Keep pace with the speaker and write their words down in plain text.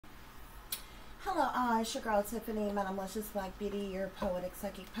Hello, it's your girl Tiffany, my malicious black beauty, your poetic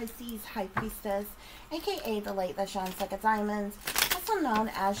psychic Pisces high priestess, aka the light that shines like a diamond, also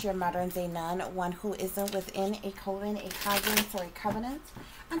known as your modern day nun, one who isn't within a coven, a cognate, or a covenant.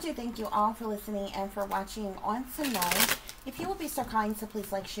 I do thank you all for listening and for watching on tonight. If you will be so kind to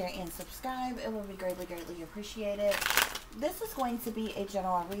please like, share, and subscribe, it will be greatly, greatly appreciated. This is going to be a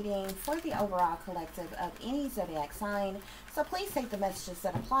general reading for the overall collective of any zodiac sign. So please take the messages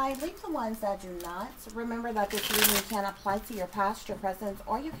that apply, leave the ones that do not. Remember that this reading can apply to your past, your present,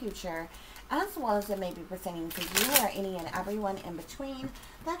 or your future, as well as it may be pertaining to you or any and everyone in between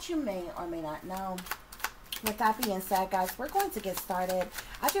that you may or may not know. With that being said, guys, we're going to get started.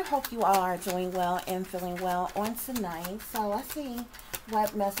 I do hope you all are doing well and feeling well on tonight. So let's see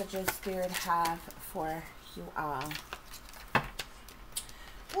what messages Spirit have for you all.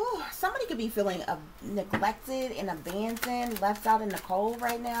 Ooh, somebody could be feeling neglected and abandoned, left out in the cold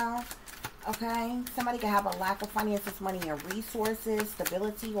right now. Okay, somebody could have a lack of finances, money, and resources,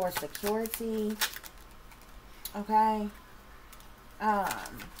 stability, or security. Okay.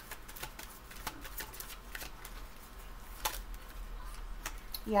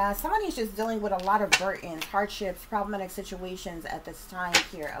 Yeah, somebody's just dealing with a lot of burdens, hardships, problematic situations at this time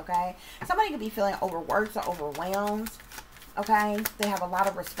here, okay? Somebody could be feeling overworked or overwhelmed, okay? They have a lot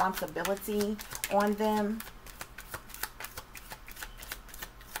of responsibility on them.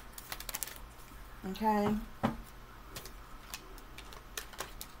 Okay?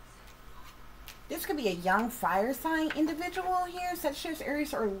 This could be a young fire sign individual here, Sagittarius,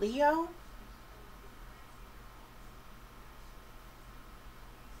 Aries, or Leo.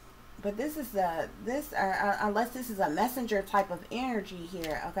 But this is unless this is a messenger type of energy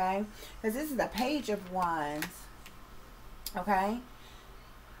here, okay? Because this is the Page of Wands, okay?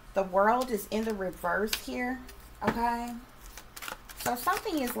 The World is in the reverse here, okay? So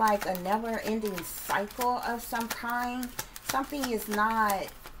something is like a never-ending cycle of some kind. Something is not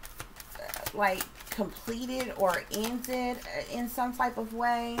like completed or ended in some type of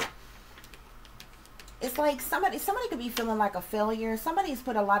way. It's like somebody could be feeling like a failure. Somebody's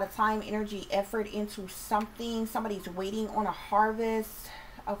put a lot of time, energy, effort into something. Somebody's waiting on a harvest,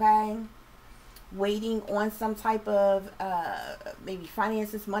 okay? Waiting on some type of maybe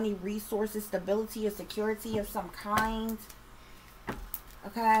finances, money, resources, stability, or security of some kind.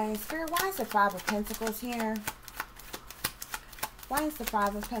 Okay, Spirit, why is the Five of Pentacles here? Why is the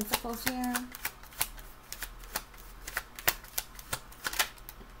Five of Pentacles here?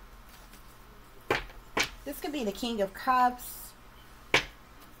 This could be the King of Cups.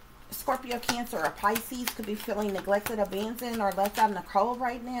 Scorpio, Cancer, or Pisces could be feeling neglected, abandoned, or left out in the cold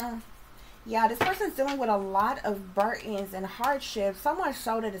right now. Yeah, this person's dealing with a lot of burdens and hardships. So much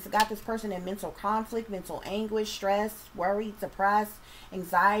so that it's got this person in mental conflict, mental anguish, stress, worried, depressed,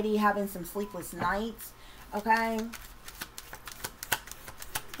 anxiety, having some sleepless nights. Okay?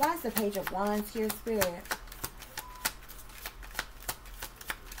 Why is the Page of Wands here, Spirit?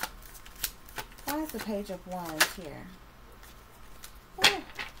 Why is the Page of Wands here? Ooh.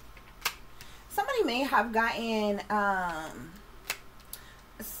 Somebody may have gotten,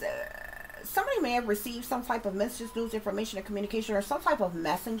 somebody may have received some type of message, news, information, or communication, or some type of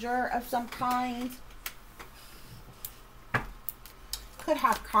messenger of some kind. Could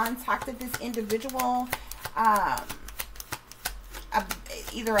have contacted this individual,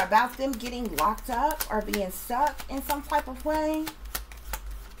 either about them getting locked up or being stuck in some type of way.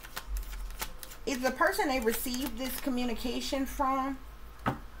 Is the person they received this communication from,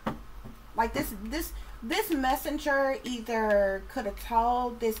 like this messenger either could have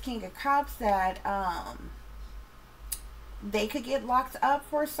told this King of Cups that they could get locked up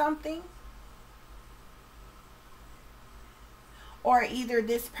for something, or either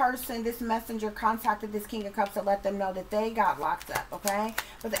this person, this messenger, contacted this King of Cups to let them know that they got locked up, okay?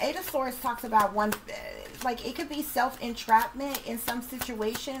 But the Eight of Swords talks about one, like it could be self-entrapment in some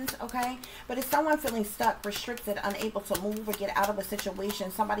situations, okay? But it's someone feeling stuck, restricted, unable to move or get out of a situation,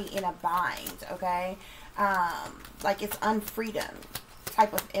 somebody in a bind, okay? Like it's unfreedom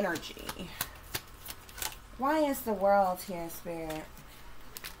type of energy. Why is the World here, Spirit?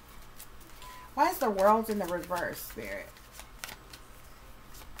 Why is the World in the reverse, Spirit?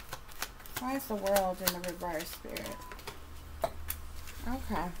 Why is the World in the reverse, Spirit?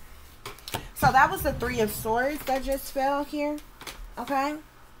 Okay. So that was the Three of Swords that just fell here. Okay.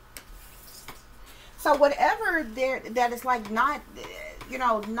 So whatever there that is like not, you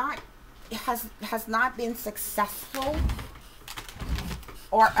know, not has not been successful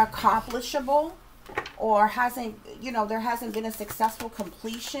or accomplishable, or hasn't, you know, there hasn't been a successful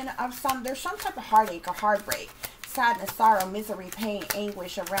completion of there's some type of heartache or heartbreak sadness, sorrow, misery, pain,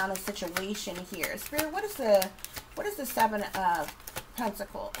 anguish around a situation here. Spirit, what is the Seven of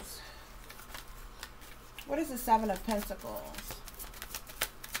Pentacles? What is the Seven of Pentacles?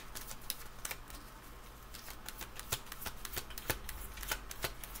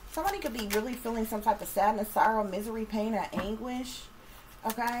 Somebody could be really feeling some type of sadness, sorrow, misery, pain, or anguish.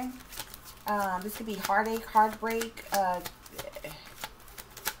 Okay? This could be heartache, heartbreak,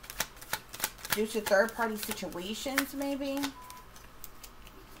 due to third-party situations, maybe.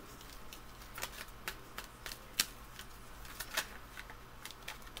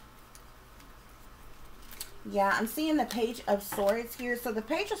 Yeah, I'm seeing the Page of Swords here. So the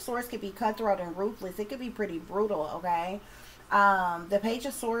Page of Swords could be cutthroat and ruthless. It could be pretty brutal, okay? The Page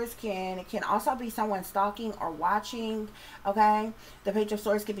of Swords can also be someone stalking or watching, okay? The Page of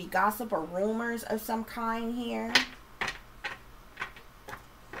Swords could be gossip or rumors of some kind here.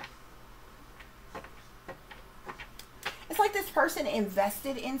 It's like this person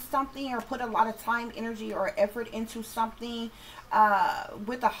invested in something or put a lot of time, energy, or effort into something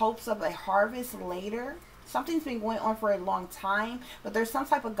with the hopes of a harvest later. Something's been going on for a long time, but there's some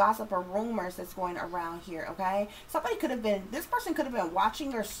type of gossip or rumors that's going around here, okay? Somebody could have been, this person could have been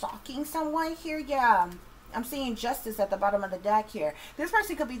watching or stalking someone here. Yeah, I'm seeing justice at the bottom of the deck here. This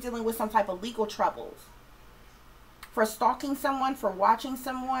person could be dealing with some type of legal troubles. For stalking someone, for watching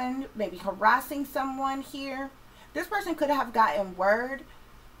someone, maybe harassing someone here. This person could have gotten word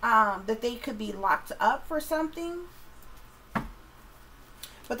that they could be locked up for something.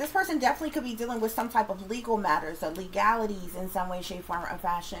 But this person definitely could be dealing with some type of legal matters, or legalities in some way, shape, form, or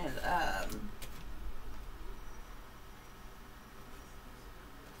fashion.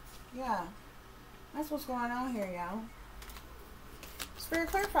 Yeah, that's what's going on here, y'all. Spirit,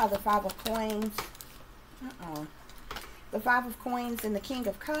 clarify the Five of Coins. The Five of Coins and the King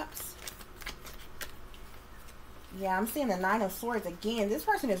of Cups. Yeah, I'm seeing the Nine of Swords again. This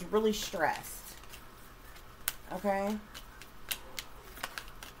person is really stressed. Okay.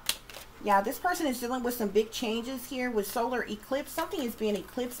 Yeah, this person is dealing with some big changes here with solar eclipse. Something is being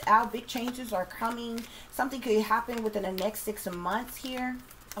eclipsed out. Big changes are coming. Something could happen within the next 6 months here.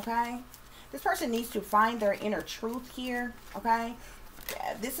 Okay. This person needs to find their inner truth here. Okay.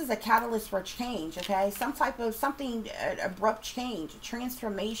 This is a catalyst for change, okay? Some type of something, abrupt change,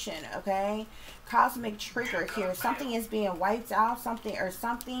 transformation, okay? Cosmic trigger here. Something is being wiped out, something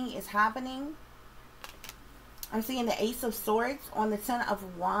is happening. I'm seeing the Ace of Swords on the Ten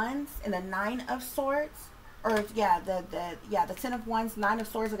of Wands and the Nine of Swords. Or, yeah, the Ten of Wands, Nine of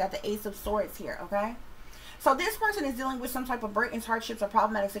Swords. We got the Ace of Swords here, okay? So this person is dealing with some type of burdens, hardships, or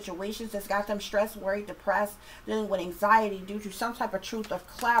problematic situations that's got them stressed, worried, depressed, dealing with anxiety due to some type of truth of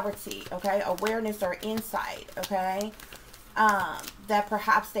clarity, okay? Awareness or insight, okay? That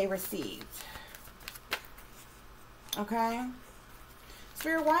perhaps they received. Okay?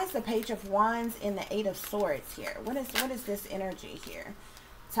 Spirit, why is the Page of Wands in the Eight of Swords here? What is this energy here?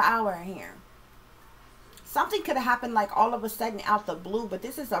 Tower here. Something could have happened like all of a sudden out the blue, but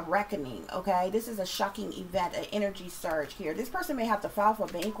this is a reckoning, okay? This is a shocking event, an energy surge here. This person may have to file for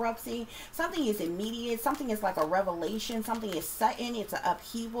bankruptcy. Something is immediate. Something is like a revelation. Something is sudden. It's an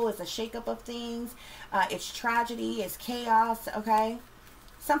upheaval. It's a shakeup of things. It's tragedy. It's chaos, okay?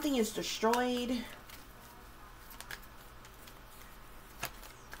 Something is destroyed.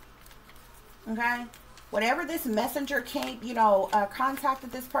 Okay? Whatever this messenger came, you know,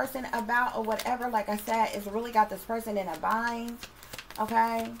 contacted this person about or whatever, like I said, it's really got this person in a bind,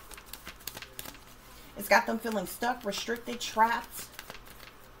 okay? It's got them feeling stuck, restricted, trapped.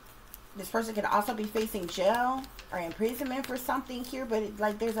 This person could also be facing jail or imprisonment for something here, but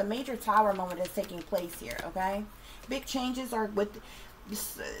like there's a major tower moment that's taking place here, okay? Big changes are with,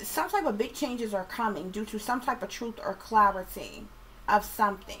 some type of big changes are coming due to some type of truth or clarity of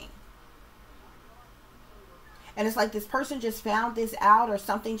something. And it's like this person just found this out or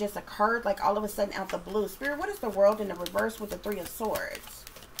something just occurred like all of a sudden out the blue. Spirit, what is the World in the reverse with the Three of Swords?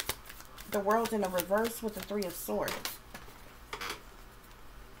 The World in the reverse with the Three of Swords.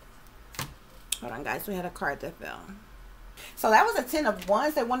 Hold on, guys. We had a card that fell. So that was a Ten of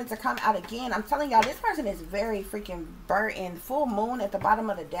Wands that wanted to come out again. I'm telling y'all, this person is very freaking burdened. Full moon at the bottom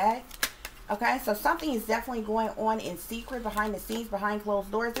of the deck. Okay, so something is definitely going on in secret, behind the scenes, behind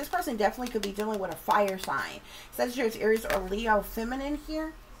closed doors. This person definitely could be dealing with a fire sign. Sagittarius, Aries, or Leo feminine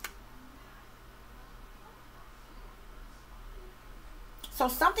here. So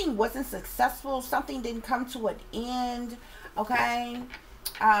something wasn't successful. Something didn't come to an end. Okay.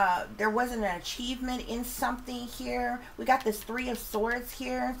 there wasn't an achievement in something here. We got this Three of Swords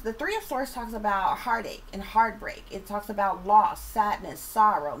here. The Three of Swords talks about heartache and heartbreak. It talks about loss, sadness,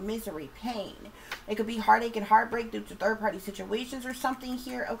 sorrow, misery, pain. It could be heartache and heartbreak due to third-party situations or something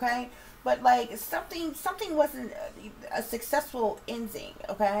here, okay? But like something wasn't a successful ending,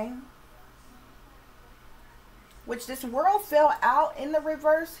 okay? Which this world fell out in the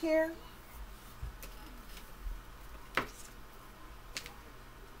reverse here.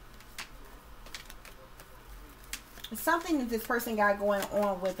 Something that this person got going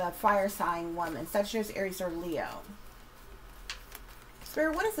on with a fire sign woman, Sagittarius, Aries, or Leo.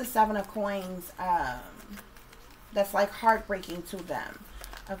 Spirit, what is the Seven of Coins that's like heartbreaking to them?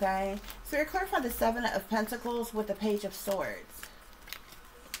 Okay. Spirit, clarify the Seven of Pentacles with the Page of Swords.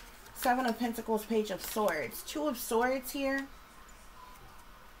 Seven of Pentacles, Page of Swords. Two of Swords here.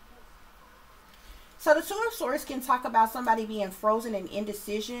 So the Two of Swords can talk about somebody being frozen in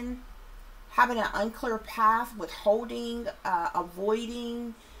indecision, having an unclear path, withholding,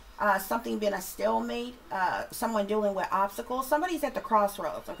 avoiding, something being a stalemate, someone dealing with obstacles. Somebody's at the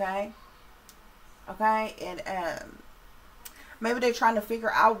crossroads, okay? Okay? And maybe they're trying to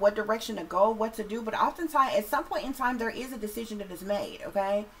figure out what direction to go, what to do. But oftentimes, at some point in time, there is a decision that is made,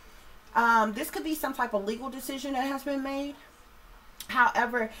 okay? This could be some type of legal decision that has been made.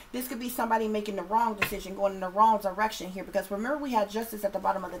 However, this could be somebody making the wrong decision, going in the wrong direction here. Because remember, we had justice at the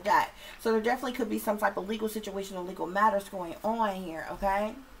bottom of the deck. So there definitely could be some type of legal situation or legal matters going on here,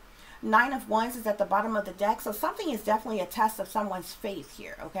 okay? Nine of Wands is at the bottom of the deck. So something is definitely a test of someone's faith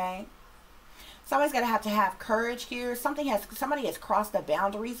here, okay? Somebody's going to have courage here. Somebody has crossed the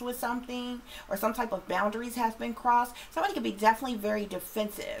boundaries with something, or some type of boundaries has been crossed. Somebody could be definitely very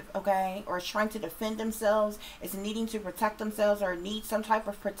defensive, okay, or is trying to defend themselves, is needing to protect themselves, or need some type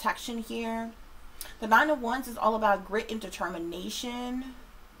of protection here. The Nine of Wands is all about grit and determination,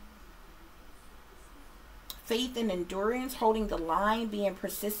 faith and endurance, holding the line, being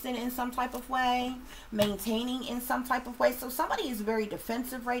persistent in some type of way, maintaining in some type of way. So somebody is very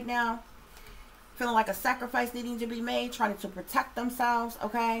defensive right now, feeling like a sacrifice needing to be made, trying to protect themselves,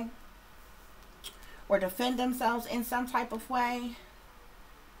 okay? Or defend themselves in some type of way.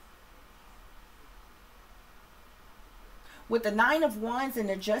 With the Nine of Wands and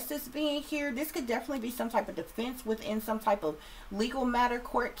the Justice being here, this could definitely be some type of defense within some type of legal matter,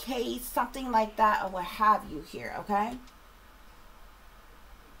 court case, something like that, or what have you here, okay?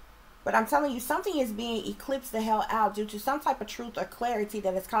 But I'm telling you, something is being eclipsed the hell out due to some type of truth or clarity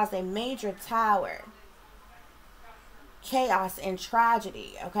that has caused a major tower, chaos, and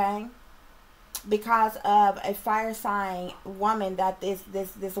tragedy, okay? Because of a fire sign woman that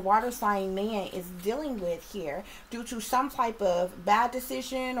this water sign man is dealing with here, due to some type of bad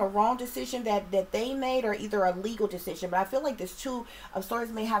decision or wrong decision that they made, or either a legal decision. But I feel like this Two of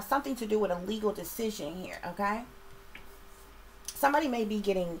Swords may have something to do with a legal decision here, okay? Somebody may be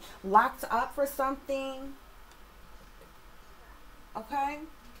getting locked up for something. Okay?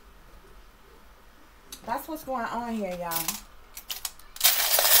 That's what's going on here, y'all.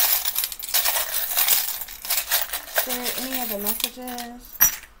 Is there any other messages?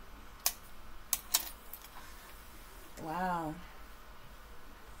 Wow.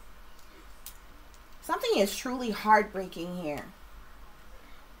 Something is truly heartbreaking here.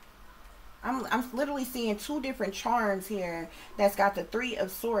 I'm literally seeing two different charms here that's got the Three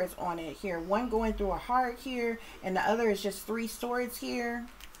of Swords on it here. One going through a heart here, and the other is just three swords here.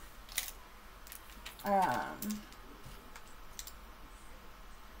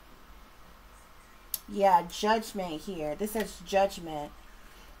 Yeah, Judgment here. This says Judgment.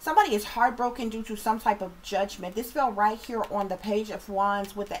 Somebody is heartbroken due to some type of judgment. This fell right here on the Page of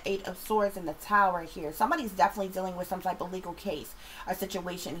Wands with the Eight of Swords and the Tower here. Somebody's definitely dealing with some type of legal case or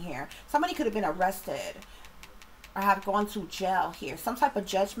situation here. Somebody could have been arrested or have gone to jail here. Some type of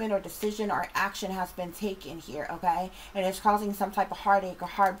judgment or decision or action has been taken here, okay? And it's causing some type of heartache or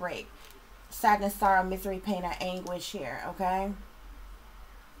heartbreak, sadness, sorrow, misery, pain, or anguish here, okay?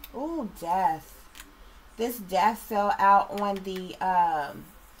 Ooh, death. This death fell out on the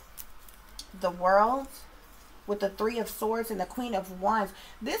World with the Three of Swords and the Queen of Wands.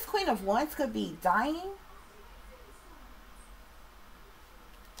 This Queen of Wands could be dying,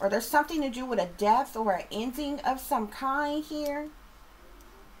 or there's something to do with a death or an ending of some kind here.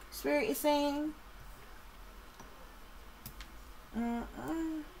 Spirit is saying.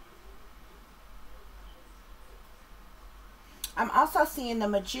 I'm also seeing the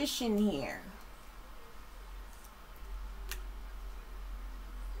Magician here.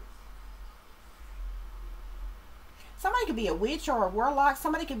 Somebody could be a witch or a warlock.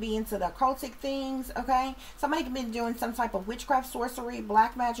 Somebody could be into the occultic things, okay? Somebody could be doing some type of witchcraft, sorcery,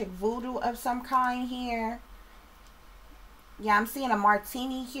 black magic, voodoo of some kind here. Yeah, I'm seeing a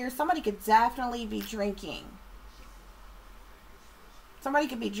martini here. Somebody could definitely be drinking. Somebody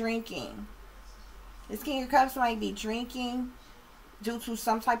could be drinking. This King of Cups might be drinking due to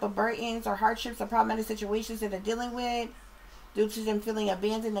some type of burdens or hardships or problematic situations that they're dealing with. Due to them feeling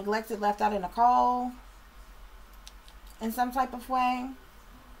abandoned, neglected, left out in the cold. In some type of way.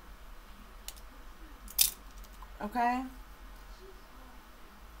 Okay.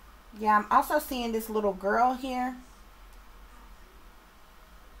 Yeah, I'm also seeing this little girl here.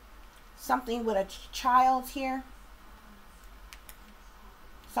 Something with a child here.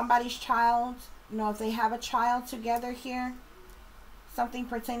 Somebody's child. You know, if they have a child together here. Something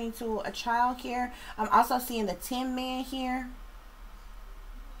pertaining to a child here. I'm also seeing the Tin Man here.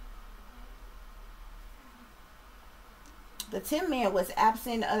 The Tin Man was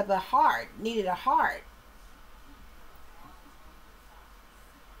absent of a heart. Needed a heart.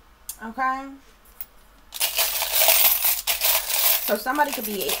 Okay. So somebody could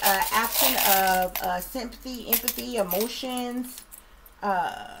be absent of sympathy, empathy, emotions,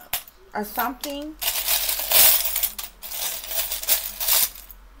 or something.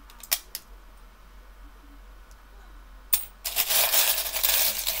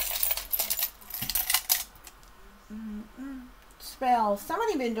 Spells.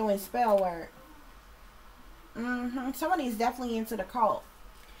 Somebody been doing spell work. Somebody's definitely into the cult.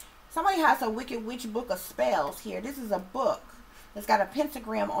 Somebody has a Wicked Witch book of spells here. This is a book that's got a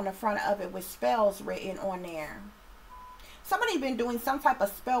pentagram on the front of it with spells written on there. Somebody been doing some type of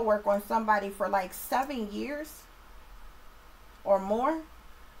spell work on somebody for like 7 years or more.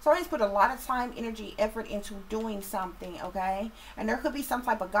 Somebody's put a lot of time, energy, effort into doing something, okay? And there could be some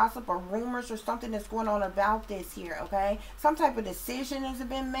type of gossip or rumors or something that's going on about this here, okay? Some type of decision has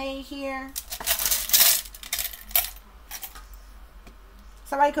been made here.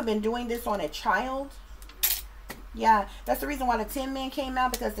 Somebody could have been doing this on a child. Yeah, that's the reason why the Tin Man came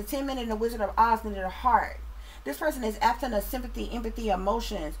out, because the Tin Man and the Wizard of Oz needed a heart. This person is absent of sympathy, empathy,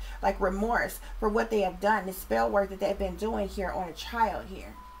 emotions, like remorse for what they have done. The spell work that they've been doing here on a child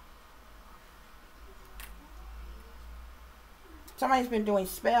here. Somebody's been doing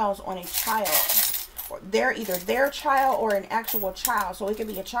spells on a child. Or they're either their child or an actual child. So it could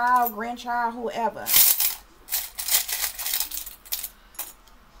be a child, grandchild, whoever.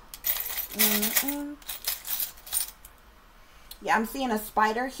 Yeah, I'm seeing a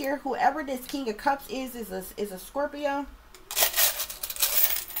spider here. Whoever this King of Cups is a Scorpio.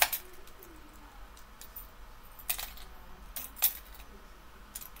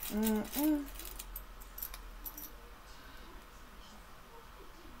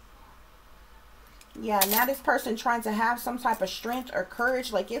 Yeah, now this person trying to have some type of strength or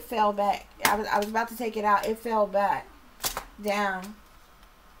courage, like it fell back. I was about to take it out. It fell back down.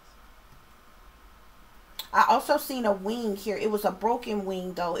 I also seen a wing here. It was a broken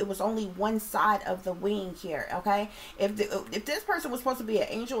wing though. It was only one side of the wing here, okay? If this person was supposed to be an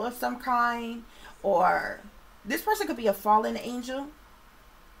angel of some kind, or this person could be a fallen angel.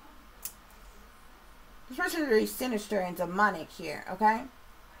 This person is very sinister and demonic here, okay?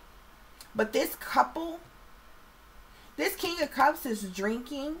 But this couple, this King of Cups is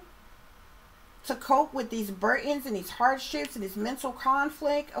drinking to cope with these burdens and these hardships and this mental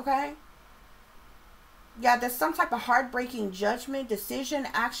conflict, okay? Yeah, there's some type of heartbreaking judgment, decision,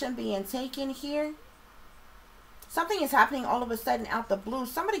 action being taken here. Something is happening all of a sudden out the blue.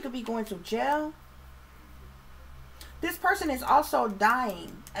 Somebody could be going to jail. This person is also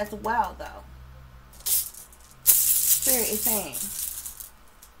dying as well, though. Spirit is saying.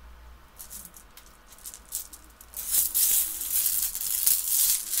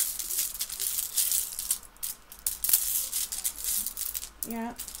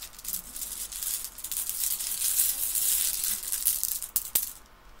 Yeah.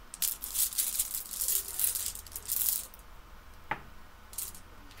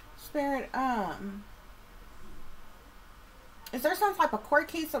 Spirit, is there some type of court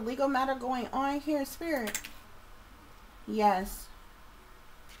case or legal matter going on here, Spirit? Yes.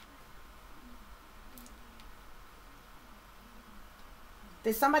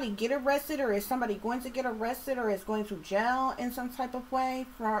 Did somebody get arrested, or is somebody going to get arrested, or is going to jail in some type of way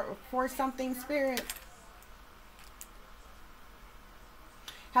for something, Spirit?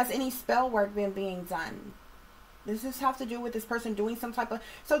 Has any spell work been being done? Does this have to do with this person doing some type of...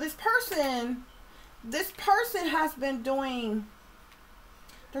 So this person has been doing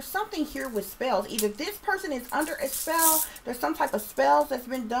There's something here with spells. Either this person is under a spell. There's some type of spells that's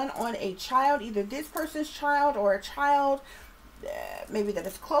been done on a child. Either this person's child or a child maybe that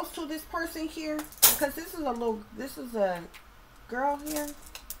is close to this person here. Because this is a girl here.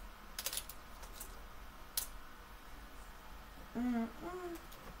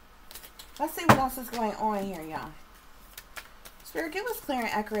 Let's see what else is going on here, y'all. Spirit, give us clear and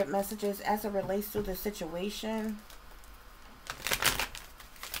accurate messages as it relates to the situation.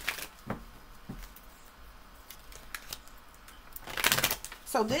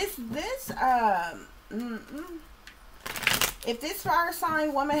 So if this fire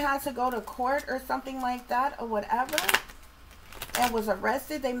sign woman had to go to court or something like that or whatever and was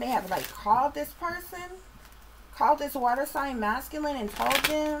arrested, they may have like called this person, called this water sign masculine and told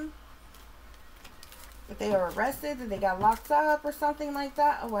them that they were arrested, that they got locked up or something like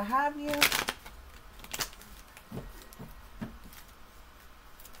that or what have you.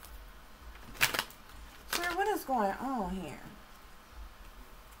 Spirit, what is going on here?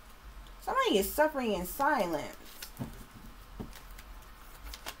 Somebody is suffering in silence.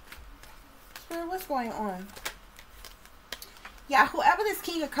 Spirit, what's going on? Yeah, whoever this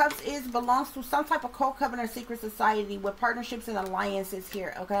King of Cups is belongs to some type of code, covenant, or secret society with partnerships and alliances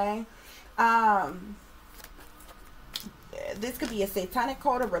here, okay? This could be a satanic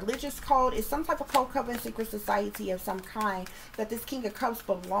code, a religious code. It's some type of code, covenant, secret society of some kind that this King of Cups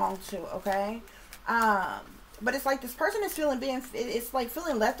belongs to, okay? But it's like this person is feeling it's like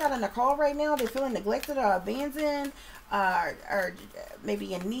feeling left out in the cold right now. They're feeling neglected or abandoned, or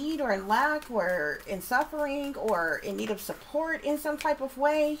maybe in need or in lack or in suffering or in need of support in some type of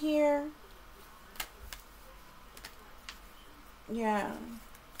way here. Yeah.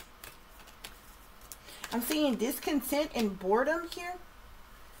 I'm seeing discontent and boredom here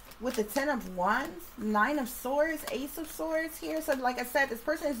with the 10 of Wands, 9 of Swords, Ace of Swords here. So like I said, this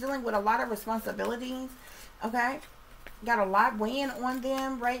person is dealing with a lot of responsibilities. Okay, got a lot weighing on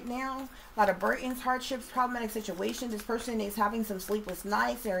them right now. A lot of burdens, hardships, problematic situations. This person is having some sleepless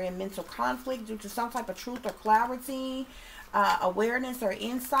nights. They're in mental conflict due to some type of truth or clarity, awareness or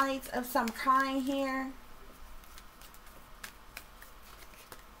insights of some kind here.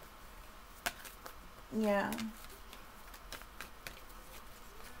 Yeah.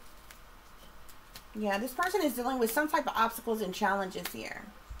 Yeah, this person is dealing with some type of obstacles and challenges here.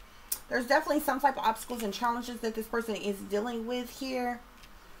 There's definitely some type of obstacles and challenges that this person is dealing with here.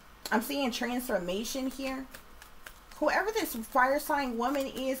 I'm seeing transformation here. Whoever this fire sign woman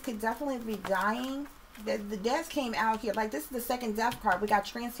is could definitely be dying. The death came out here. Like, this is the second death card. We got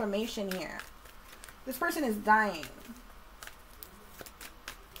transformation here. This person is dying.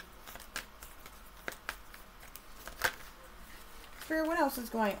 Spirit, what else is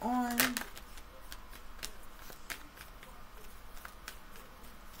going on?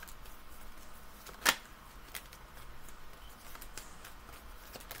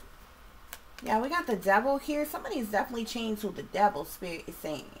 Yeah, we got the devil here. Somebody is definitely chained to the devil, Spirit is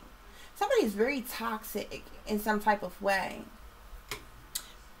saying. Somebody is very toxic in some type of way.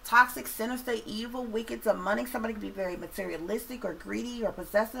 Toxic, sinister, evil, wicked, demonic. Somebody could be very materialistic or greedy or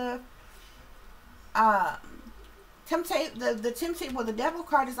possessive. The devil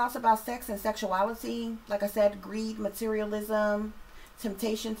card is also about sex and sexuality. Like I said, greed, materialism,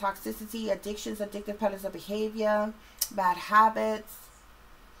 temptation, toxicity, addictions, addictive patterns of behavior, bad habits.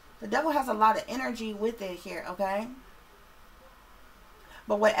 The devil has a lot of energy with it here, okay?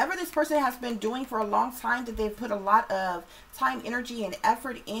 But whatever this person has been doing for a long time, that they've put a lot of time, energy, and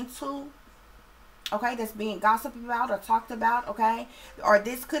effort into, okay, that's being gossiped about or talked about, okay? Or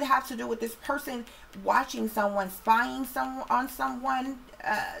this could have to do with this person watching someone, spying on someone,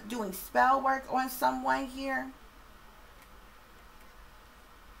 doing spell work on someone here.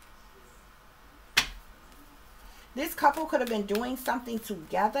 This couple could have been doing something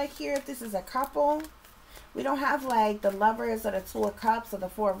together here if this is a couple. We don't have like the Lovers or the Two of Cups or the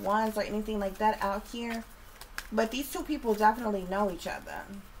Four of Wands or anything like that out here. But these two people definitely know each other.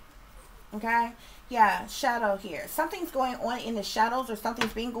 Okay? Yeah, shadow here. Something's going on in the shadows, or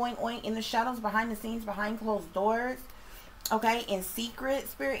something's been going on in the shadows, behind the scenes, behind closed doors. Okay? In secret,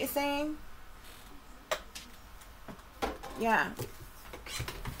 Spirit is saying. Yeah.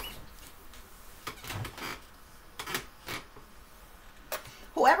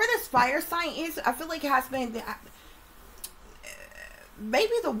 Whoever this fire sign is, I feel like it has been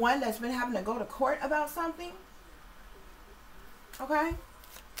maybe the one that's been having to go to court about something. Okay?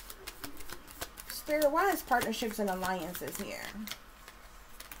 Spirit, why is partnerships and alliances here?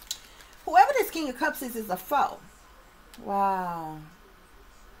 Whoever this King of Cups is a foe. Wow.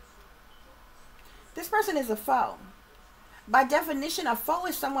 This person is a foe. By definition, a foe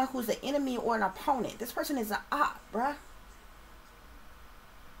is someone who's an enemy or an opponent. This person is an op, bruh.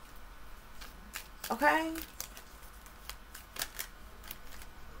 Okay?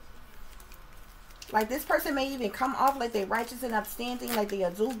 Like, this person may even come off like they're righteous and upstanding, like they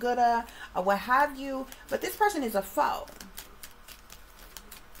a do-gooder or what have you. But this person is a foe.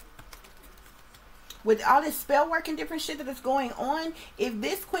 With all this spell work and different shit that is going on, if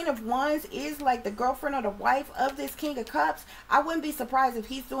this Queen of Wands is like the girlfriend or the wife of this King of Cups, I wouldn't be surprised if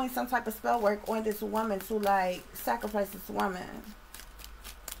he's doing some type of spell work on this woman to like sacrifice this woman.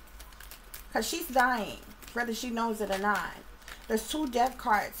 Because she's dying, whether she knows it or not. There's 2 death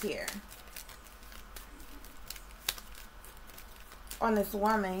cards here. On this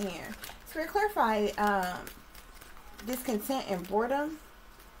woman here. Spirit, clarify discontent and boredom.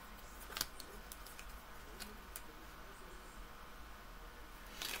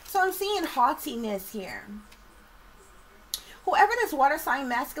 So I'm seeing haughtiness here. Whoever this water sign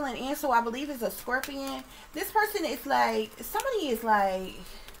masculine is, so I believe is a Scorpion. This person is like, somebody is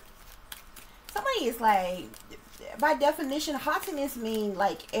like, by definition, haughtiness means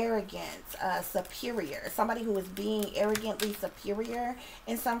like arrogance, superior. Somebody who is being arrogantly superior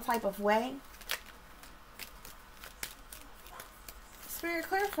in some type of way. Spirit,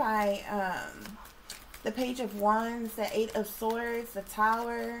 clarify the Page of Wands, the 8 of Swords, the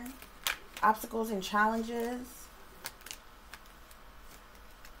Tower, obstacles and challenges.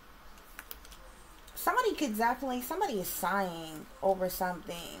 Somebody could definitely, somebody is sighing over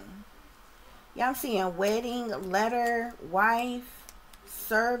something. Yeah, I'm seeing wedding, letter, wife,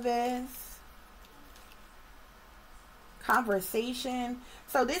 service, conversation.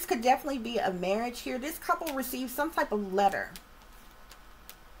 So this could definitely be a marriage here. This couple received some type of letter.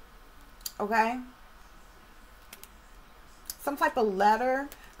 Okay? Some type of letter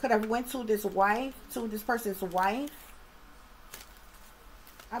could have went to this wife, to this person's wife,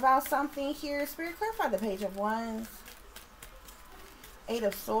 about something here. Spirit, clarify the Page of Wands, 8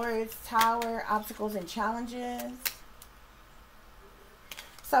 of Swords, Tower, obstacles and challenges.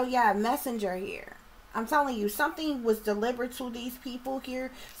 So yeah, messenger here. I'm telling you, something was delivered to these people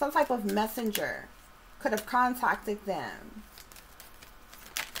here. Some type of messenger could have contacted them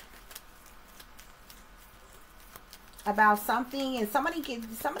about something, and somebody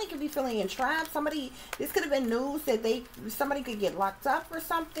could be feeling entrapped. Somebody, this could have been news that somebody could get locked up or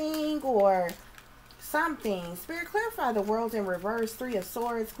something, or something. Spirit, clarify the World in reverse, 3 of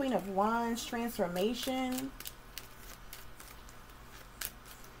Swords, Queen of Wands, transformation.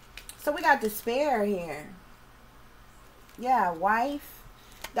 So we got despair here. Yeah, wife.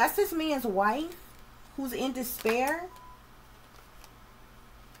 That's this man's wife who's in despair.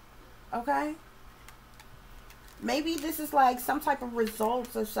 Okay. Maybe this is like some type of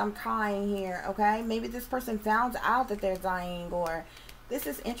results of some kind here, okay? Maybe this person found out that they're dying, or this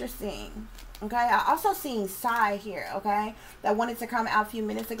is interesting, okay? I also seen sigh here, okay? That wanted to come out a few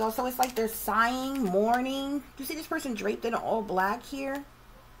minutes ago. So it's like they're sighing, mourning. You see this person draped in all black here?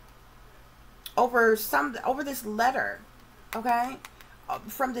 Over this letter, okay?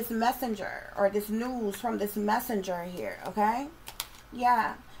 From this messenger, or this news from this messenger here, okay?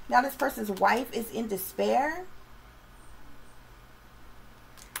 Yeah. Now this person's wife is in despair.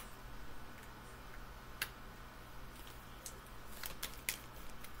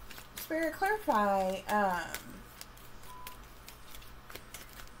 Spirit, clarify.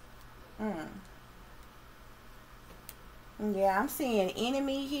 Yeah, I'm seeing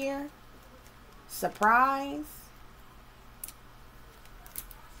enemy here. Surprise.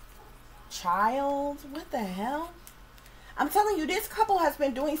 Child. What the hell? I'm telling you, this couple has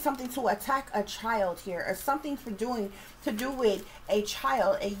been doing something to attack a child here, or something to do with a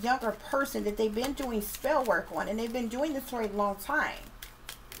child, a younger person that they've been doing spell work on, and they've been doing this for a long time.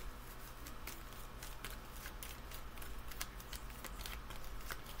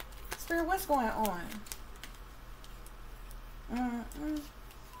 Spirit, what's going on?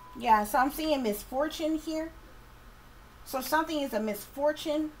 Yeah, so I'm seeing misfortune here. So something is a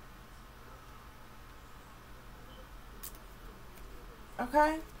misfortune.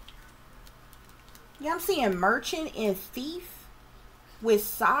 Okay. Yeah, I'm seeing merchant and thief with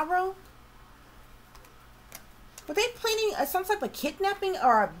sorrow. Were they planning some type of kidnapping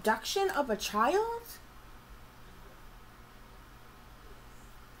or abduction of a child?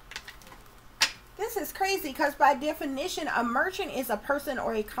 This is crazy, because by definition, a merchant is a person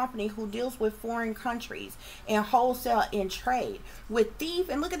or a company who deals with foreign countries and wholesale and trade. With thief,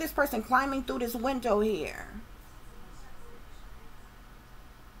 and look at this person climbing through this window here.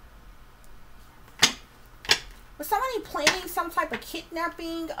 Was somebody planning some type of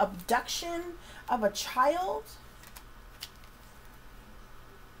kidnapping, abduction of a child?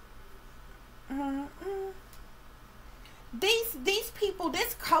 These people,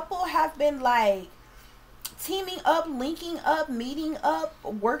 this couple have been like teaming up, linking up, meeting up,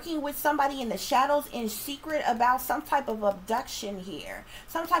 working with somebody in the shadows in secret about some type of abduction here,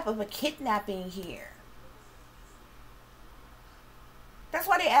 some type of a kidnapping here. That's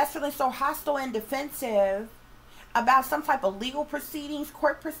why they ask feeling so hostile and defensive about some type of legal proceedings,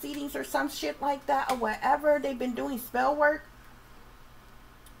 court proceedings, or some shit like that, or whatever. They've been doing spell work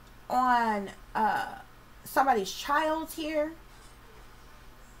on somebody's child here.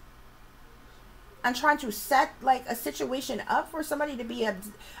 I'm trying to set like a situation up for somebody to be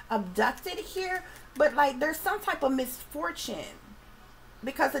abducted here, but like there's some type of misfortune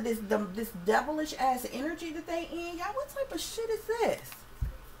because of this devilish ass energy that they in. Y'all, what type of shit is this?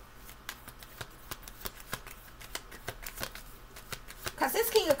 Because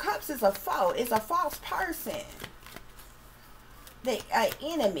this King of Cups is a foe. It's a false person. An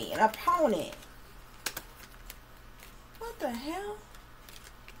enemy, an opponent. What the hell?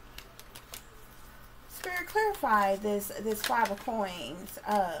 Spirit, clarify this Five of Coins.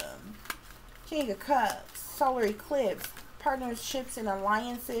 King of Cups. Solar eclipse. Partnerships and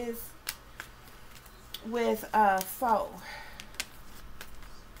alliances with a foe.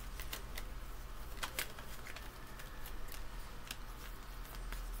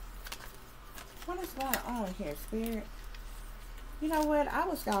 What is going on here, Spirit? You know what? I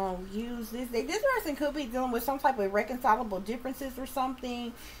was going to use this. This person could be dealing with some type of irreconcilable differences or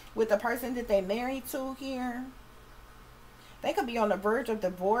something with the person that they married to here. They could be on the verge of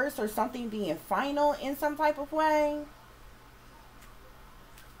divorce or something being final in some type of way.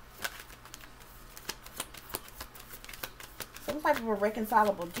 Some type of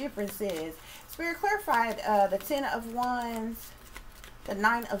irreconcilable differences. Spirit clarified the Ten of Wands, the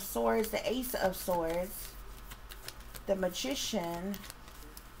Nine of Swords, the Ace of Swords, the Magician,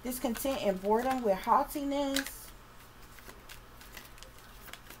 discontent and boredom with haughtiness.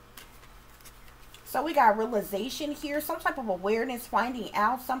 So we got realization here, some type of awareness, finding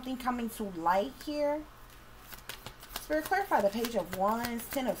out, something coming to light here. Spirit, clarify the Page of Wands,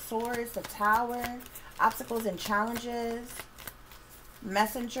 Ten of Swords, the Tower, obstacles and challenges,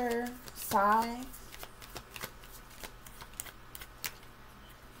 Messenger, Sigh.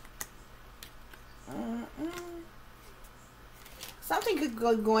 Something could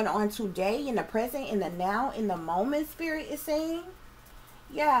go going on today, in the present, in the now, in the moment, Spirit is saying.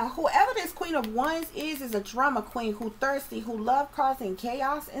 Yeah, whoever this Queen of Wands is a drama queen who thirsty, who love causing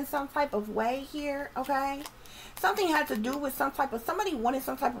chaos in some type of way here, okay? Something had to do with some type of, somebody wanted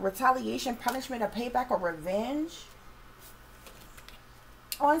some type of retaliation, punishment, or payback, or revenge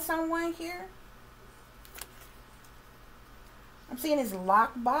on someone here. I'm seeing his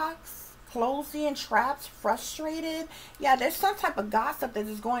lockbox. Closed in, trapped, frustrated. Yeah, there's some type of gossip that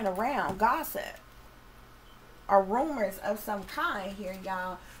is going around. Gossip. Or rumors of some kind here,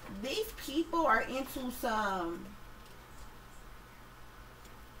 y'all. These people are into some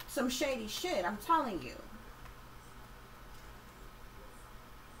shady shit. I'm telling you.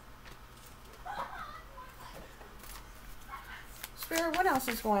 Spirit, what else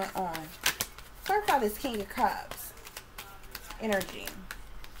is going on? Clarify this King of Cups energy.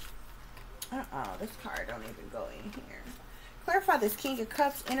 This card don't even go in here. Clarify this King of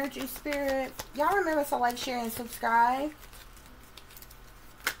Cups energy, Spirit. Y'all remember to like, share, and subscribe.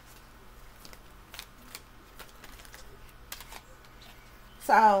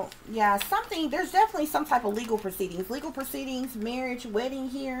 So, yeah, there's definitely some type of legal proceedings. Legal proceedings, marriage, wedding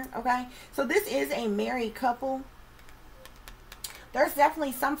here, okay? So this is a married couple. There's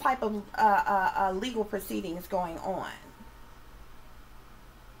definitely some type of legal proceedings going on.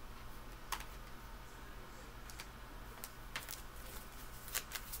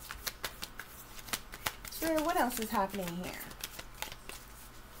 Spirit, what else is happening here?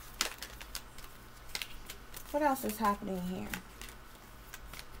 What else is happening here?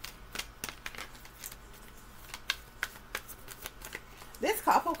 This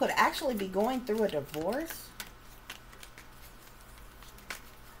couple could actually be going through a divorce.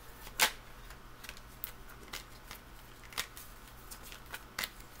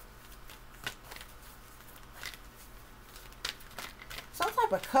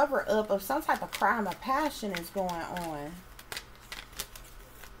 A cover up of some type of crime of passion is going on.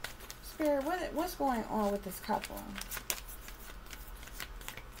 Spirit, what's going on with this couple?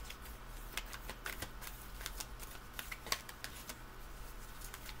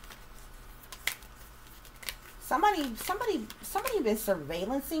 Somebody been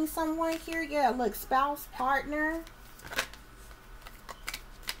surveillancing someone here. Yeah, look, spouse, partner.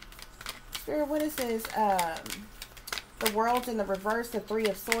 Spirit, what is this? The World in the reverse, the Three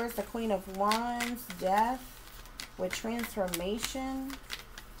of Swords, the Queen of Wands, Death with transformation,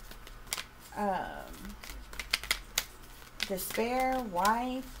 despair,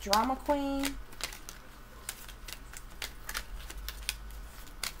 wife, drama queen.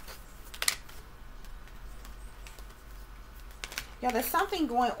 Yeah, there's something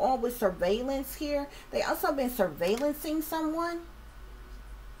going on with surveillance here. They also been surveillancing someone.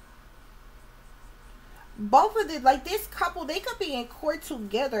 Both of them, like this couple, they could be in court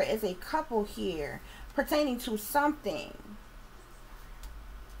together as a couple here, pertaining to something.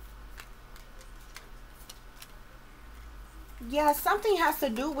 Yeah, something has to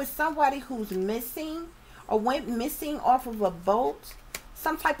do with somebody who's missing or went missing off of a boat.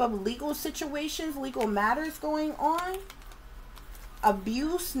 Some type of legal situations, legal matters going on.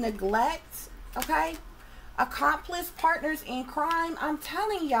 Abuse, neglect, okay? Accomplice, partners in crime. I'm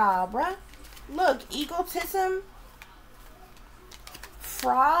telling y'all, bruh. Look, egotism,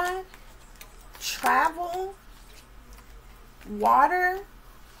 fraud, travel, water,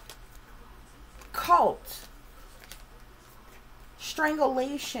 cult,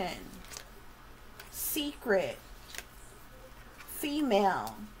 strangulation, secret,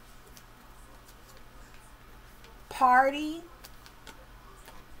 female, party,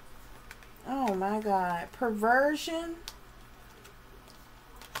 oh my God, perversion,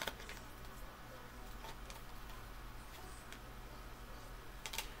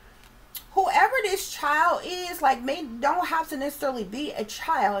 whoever this child is, like, don't have to necessarily be a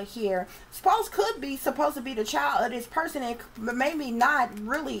child here. Supposed to be the child of this person, and maybe not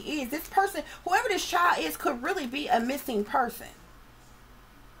really is. This person, whoever this child is, could really be a missing person.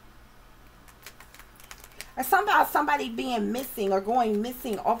 Or somehow somebody being missing or going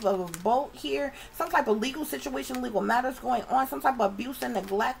missing off of a boat here. Some type of legal situation, legal matters going on. Some type of abuse and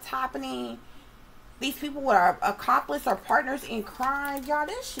neglect happening. These people are accomplices or partners in crime. Y'all,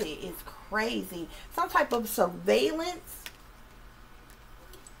 this shit is crazy. Some type of surveillance.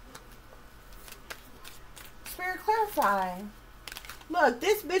 Spirit, clarify. Look,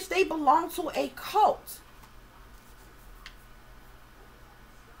 this bitch, they belong to a cult.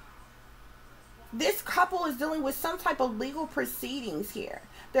 This couple is dealing with some type of legal proceedings here.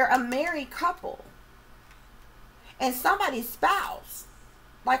 They're a married couple. And somebody's spouse,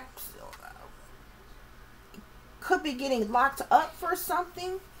 like, could be getting locked up for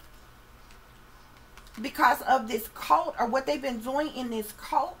something because of this cult or what they've been doing in this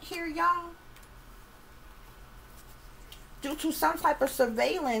cult here, y'all. Due to some type of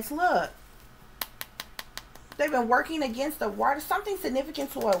surveillance. Look, they've been working against the water, something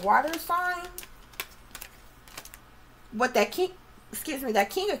significant to a water sign. What that king, excuse me, that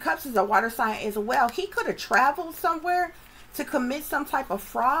King of Cups is a water sign as well. He could have traveled somewhere to commit some type of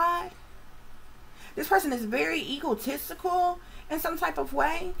fraud. This person is very egotistical in some type of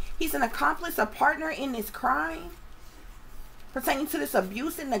way. He's an accomplice, a partner in this crime pertaining to this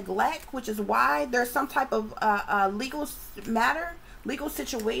abuse and neglect, which is why there's some type of legal matter, legal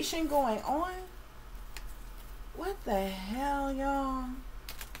situation going on. What the hell, y'all?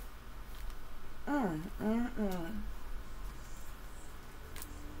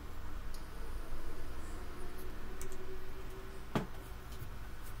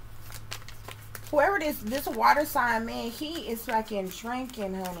 Whoever this water sign, man, he is fucking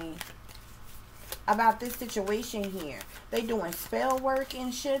drinking, honey, about this situation here. They doing spell work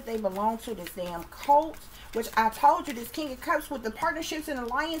and shit. They belong to this damn cult, which I told you, this King of Cups with the partnerships and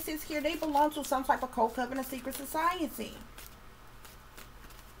alliances here, they belong to some type of cult, covenant, secret society.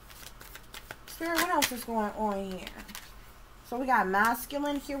 Spirit, what else is going on here? So we got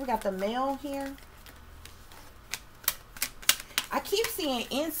masculine here. We got the male here. I keep seeing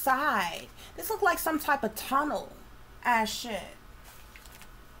inside. This looks like some type of tunnel ass shit.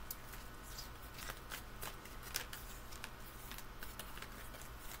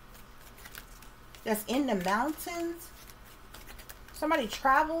 That's in the mountains. Somebody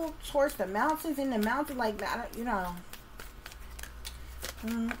traveled towards the mountains, in the mountains, like that, you know.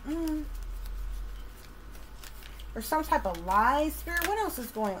 Or some type of lie. Spirit, what else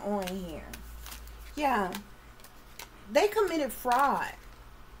is going on here? Yeah. They committed fraud.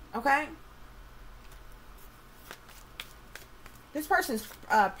 Okay? This person's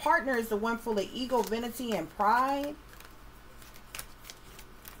partner is the one full of ego, vanity, and pride.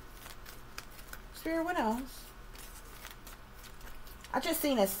 Spirit, what else? I just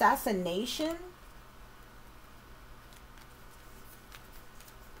seen assassination.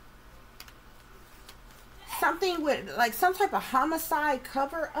 Something with, like, some type of homicide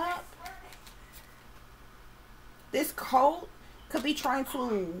cover-up. This cult could be trying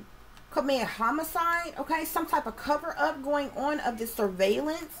to commit homicide, okay? Some type of cover-up going on of this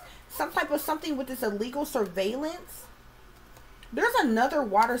surveillance. Some type of something with this illegal surveillance. There's another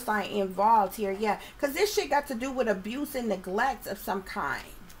water sign involved here, yeah. Because this shit got to do with abuse and neglect of some kind.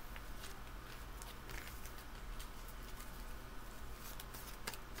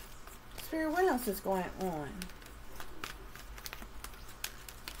 Spirit, what else is going on?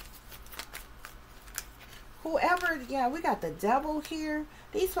 Whoever, yeah, we got the devil here.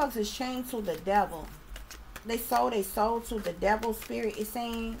 These folks is chained to the devil. They sold their soul to the devil. Spirit is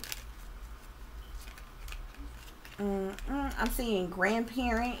saying. I'm seeing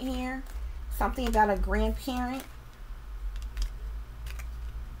grandparent here. Something about a grandparent.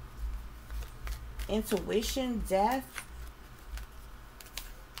 Intuition, death.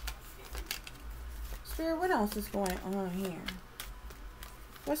 Spirit, what else is going on here?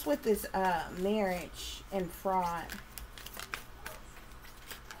 What's with this marriage and fraud?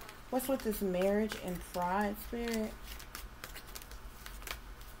 What's with this marriage and fraud, Spirit?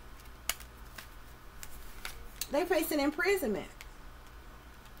 They facing imprisonment.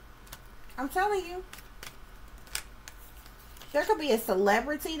 I'm telling you. There could be a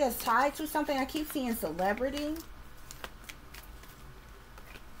celebrity that's tied to something. I keep seeing celebrity.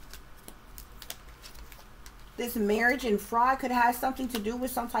 This marriage and fraud could have something to do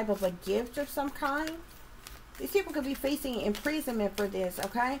with some type of a gift of some kind. These people could be facing imprisonment for this,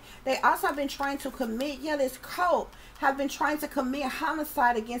 okay? They also have been trying to commit, yeah, this cult have been trying to commit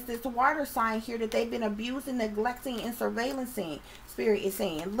homicide against this water sign here that they've been abusing, neglecting, and surveillancing. Spirit is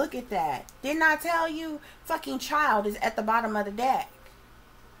saying, look at that. Didn't I tell you? Fucking child is at the bottom of the deck.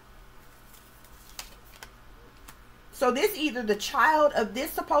 So this either the child of this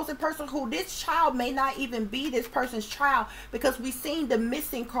supposed person, who this child may not even be this person's child, because we seen the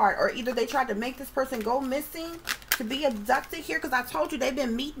missing card, or either they tried to make this person go missing to be abducted here, because I told you they've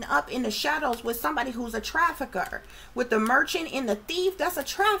been meeting up in the shadows with somebody who's a trafficker. With the merchant and the thief, that's a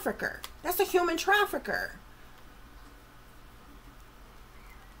trafficker. That's a human trafficker.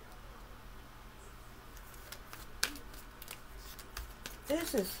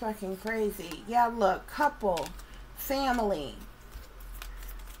 This is fucking crazy. Yeah, look, couple. Family,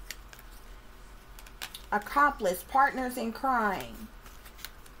 accomplice, partners in crime,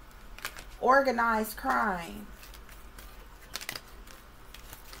 organized crime.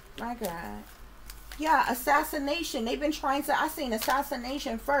 My God. Yeah, assassination. They've been trying to, I seen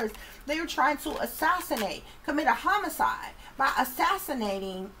assassination first. They were trying to assassinate, commit a homicide by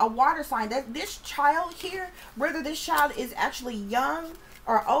assassinating a water sign. That this child here, whether this child is actually young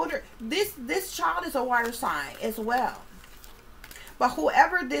or older, this child is a water sign as well. But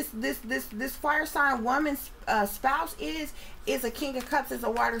whoever this fire sign woman's spouse is a King of Cups, is a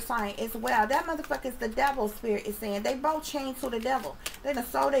water sign as well. That motherfucker is the devil. Spirit is saying they both chained to the devil. They done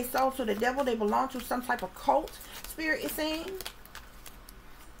sold their soul to the devil. They belong to some type of cult. Spirit is saying.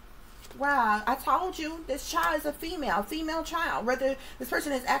 Wow, I told you this child is a female child, whether this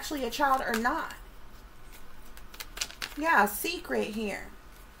person is actually a child or not. Yeah, secret here.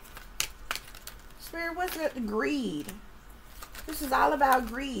 Spirit, what's it? Greed. This is all about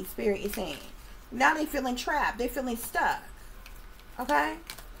greed, Spirit is saying. Now they feeling trapped. They feeling stuck. Okay?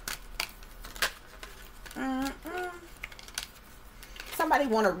 Somebody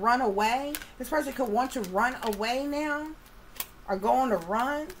want to run away. This person could want to run away now. Or go on a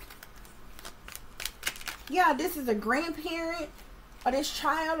run. Yeah, this is a grandparent. Or this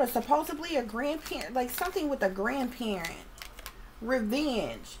child, or supposedly a grandparent. Like something with a grandparent.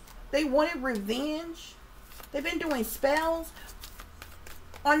 Revenge. They wanted revenge. They've been doing spells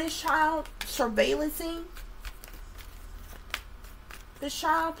on this child, surveillancing this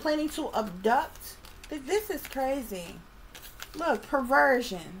child, planning to abduct. This is crazy. Look,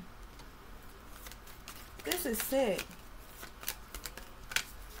 perversion. This is sick.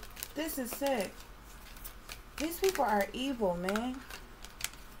 This is sick. These people are evil, man.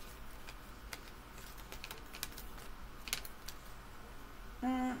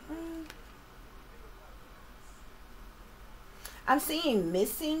 I'm seeing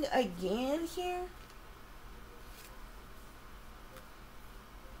missing again here.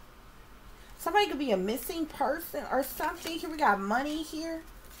 Somebody could be a missing person or something. Here we got money here.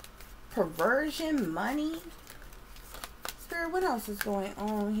 Perversion, money. Spirit, what else is going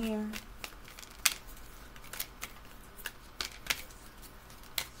on here?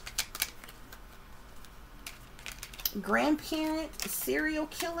 Grandparent, serial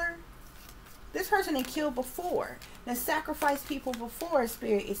killer. This person had killed before. They sacrificed people before,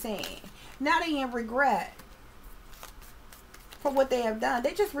 Spirit is saying. Now they in regret. for what they have done.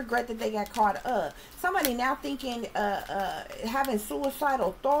 They just regret that they got caught up. Somebody now thinking, having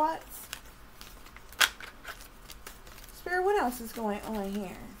suicidal thoughts. Spirit, what else is going on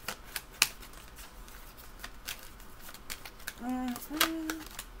here?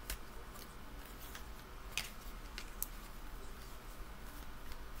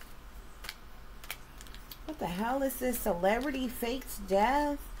 What the hell is this? Celebrity fakes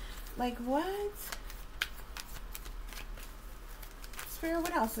death? Like what? Spirit,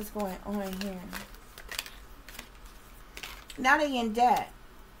 what else is going on here? Now they in debt.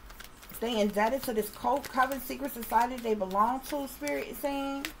 They indebted to this cult, coven, secret society they belong to, Spirit is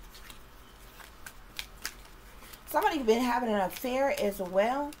saying. Somebody's been having an affair as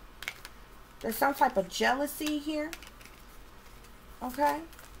well. There's some type of jealousy here. Okay.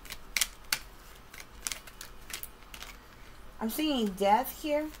 I'm seeing death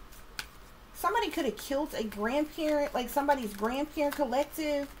here. Somebody could have killed a grandparent, like somebody's grandparent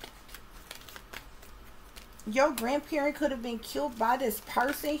collective. Your grandparent could have been killed by this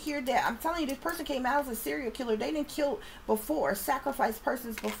person here. That I'm telling you, this person came out as a serial killer. They didn't kill before, sacrifice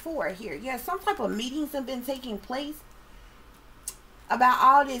persons before here. Yeah, some type of meetings have been taking place about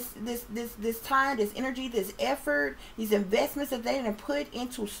all this time, this energy, this effort, these investments that they didn't put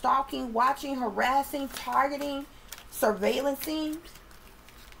into stalking, watching, harassing, targeting, surveillancing.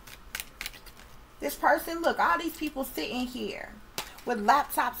 This person, look, all these people sitting here with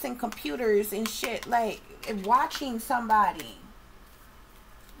laptops and computers and shit, like watching somebody.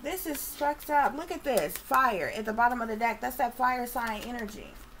 This is struck up. Look at this fire at the bottom of the deck. That's that fire sign energy.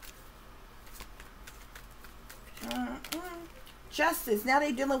 Justice. Now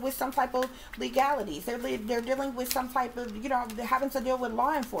they're dealing with some type of legalities. They're dealing with some type of, you know, having to deal with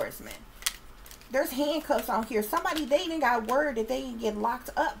law enforcement. There's handcuffs on here. Somebody, they even got word that they get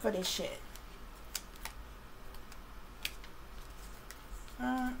locked up for this shit.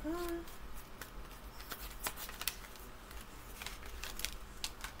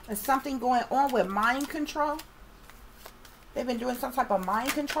 There's something going on with mind control. They've been doing some type of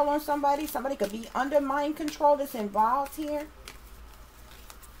mind control on somebody. Somebody could be under mind control that's involved here.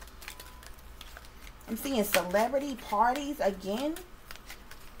 I'm seeing celebrity parties again.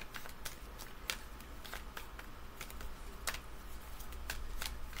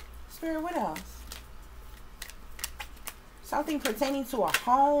 Spirit, what else? Something pertaining to a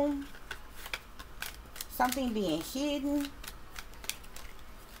home. Something being hidden.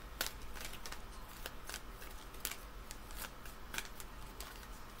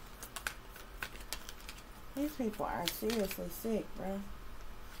 These people are seriously sick, bro.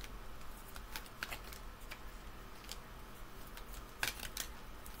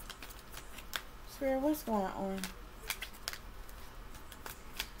 Spirit, what's going on?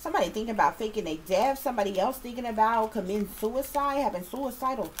 Somebody thinking about faking a death. Somebody else thinking about committing suicide, having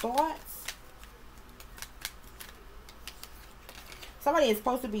suicidal thoughts. Somebody is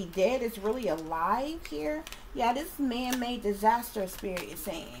supposed to be dead is really alive here. Yeah, this man-made disaster, Spirit is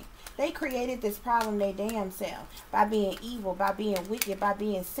saying. They created this problem they damn self by being evil, by being wicked, by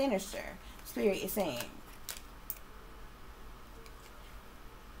being sinister, Spirit is saying.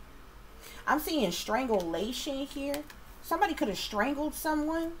 I'm seeing strangulation here. Somebody could have strangled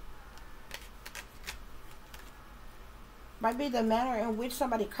someone. Might be the manner in which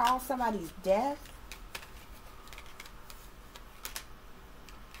somebody caused somebody's death.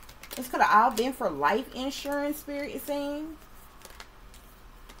 This could have all been for life insurance, Spirit is saying.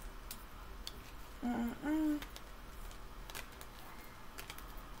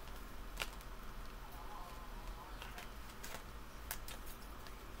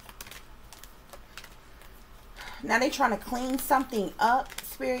 Now they trying to clean something up,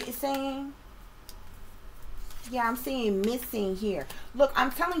 Spirit is saying. Yeah, I'm seeing missing here. Look,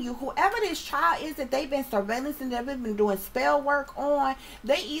 I'm telling you, whoever this child is that they've been surveillance and they've been doing spell work on,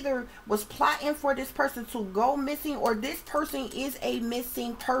 they either was plotting for this person to go missing, or this person is a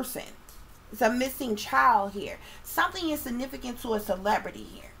missing person. It's a missing child here. Something is significant to a celebrity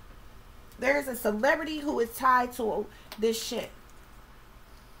here. There is a celebrity who is tied to this shit.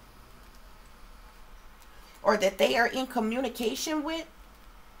 Or that they are in communication with,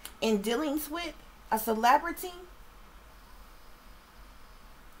 in dealings with a celebrity.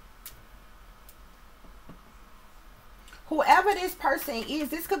 Whoever this person is,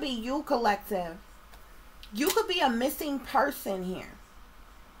 this could be you, collective. You could be a missing person here.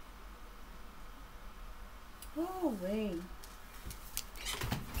 Oh, wait.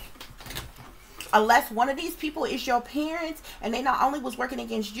 Unless one of these people is your parents, and they not only was working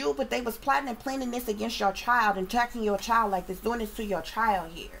against you, but they was plotting and planning this against your child, and attacking your child like this, doing this to your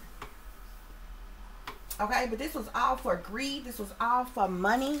child here. Okay, but this was all for greed. This was all for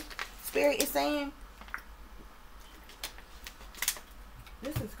money. Spirit is saying.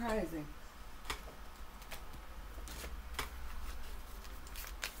 This is crazy.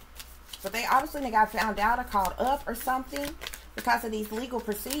 But they obviously got found out or called up or something because of these legal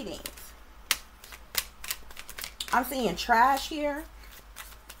proceedings. I'm seeing trash here.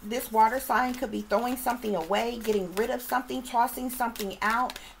 This water sign could be throwing something away, getting rid of something, tossing something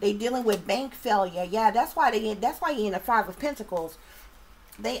out. They dealing with bank failure. Yeah, that's why you're in the Five of Pentacles.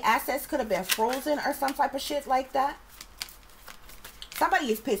 They assets could have been frozen or some type of shit like that.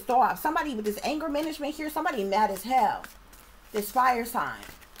 Somebody is pissed off. Somebody with this anger management here, somebody mad as hell. This fire sign.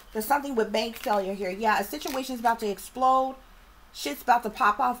 There's something with bank failure here. Yeah, a situation's about to explode. Shit's about to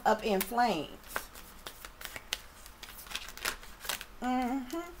pop off up in flames.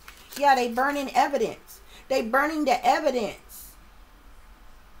 Yeah, they burning evidence. They burning the evidence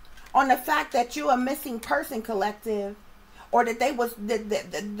on the fact that you a missing person, collective, or that they've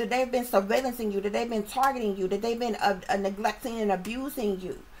been surveillancing you, that they've been targeting you, that they've been neglecting and abusing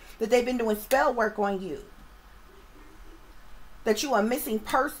you, that they've been doing spell work on you, that you a missing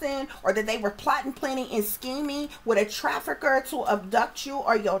person, or that they were plotting, planning, and scheming with a trafficker to abduct you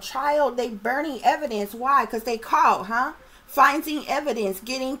or your child. They burning evidence. Why? Because they caught, huh? Finding evidence,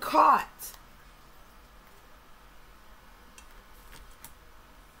 getting caught.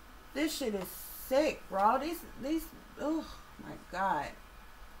 This shit is sick, bro. These, oh my God.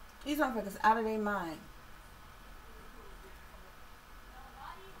 These motherfuckers out of their mind.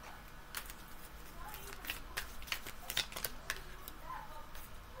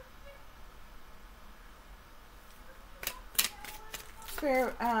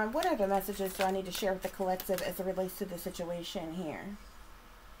 Spirit, what other messages do I need to share with the collective as it relates to the situation here?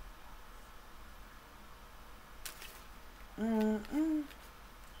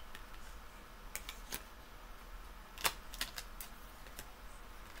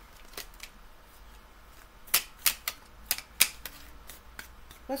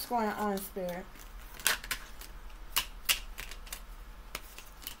 What's going on, Spirit?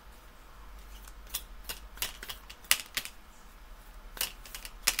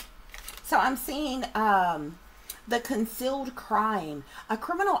 So I'm seeing the concealed crime. A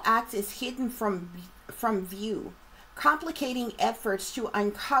criminal act is hidden from view, complicating efforts to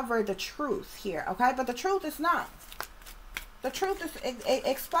uncover the truth here, okay? But the truth is not. The truth is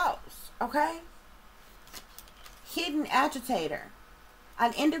exposed, okay? Hidden agitator.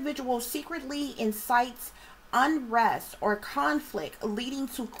 An individual secretly incites unrest or conflict leading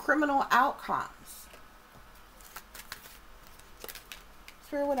to criminal outcomes.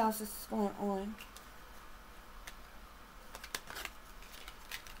 Spirit, what else is going on?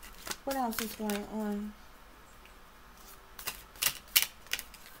 What else is going on?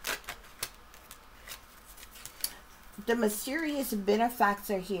 The mysterious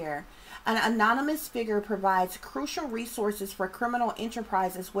benefactor here. An anonymous figure provides crucial resources for criminal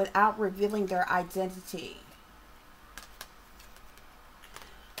enterprises without revealing their identity.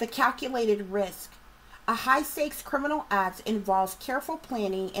 The calculated risk. A high-stakes criminal act involves careful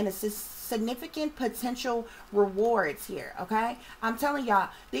planning and a significant potential rewards here, okay? I'm telling y'all,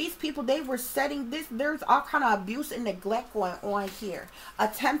 these people, they were setting this. There's all kind of abuse and neglect going on here.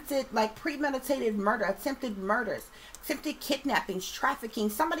 Attempted, like premeditated murder, attempted murders, attempted kidnappings, trafficking.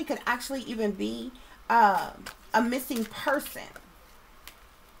 Somebody could actually even be a missing person.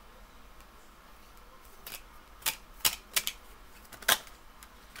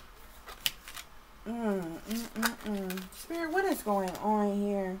 Spirit, what is going on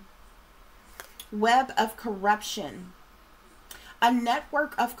here? Web of corruption. A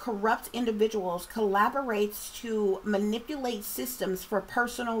network of corrupt individuals collaborates to manipulate systems for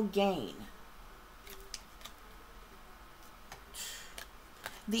personal gain.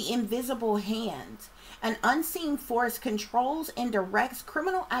 The invisible hand. An unseen force controls and directs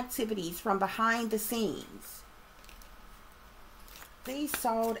criminal activities from behind the scenes. These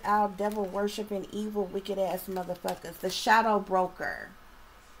sold out, devil worshiping, evil, wicked ass motherfuckers. The shadow broker.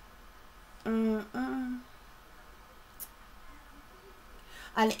 An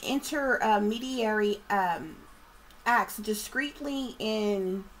intermediary acts discreetly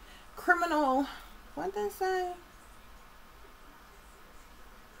in criminal. What did that say?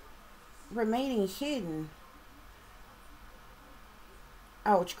 Remaining hidden.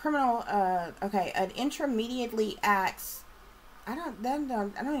 Oh, it's criminal. Okay, an intermediately acts. I don't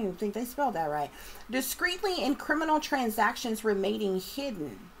even think they spelled that right. Discreetly in criminal transactions remaining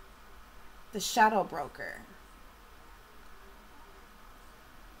hidden. The shadow broker.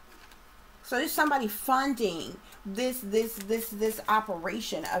 So there's somebody funding this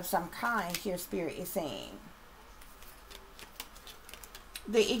operation of some kind here, Spirit is saying.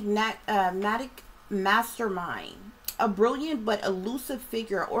 The enigmatic mastermind, a brilliant but elusive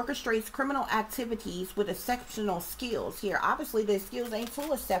figure, orchestrates criminal activities with exceptional skills here. Obviously, their skills ain't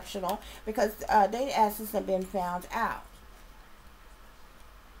too exceptional because their asses have been found out.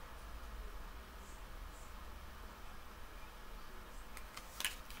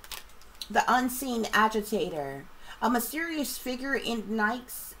 The unseen agitator, a mysterious figure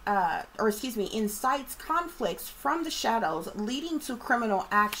incites conflicts from the shadows, leading to criminal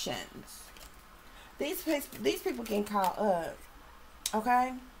actions. These people getting caught up,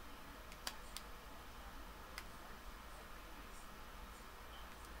 okay?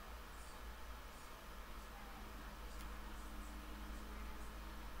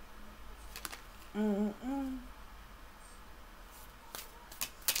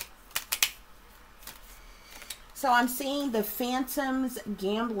 So I'm seeing the Phantom's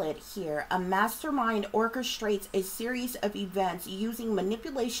Gambit here. A mastermind orchestrates a series of events using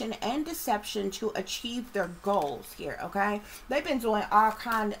manipulation and deception to achieve their goals here, okay? They've been doing all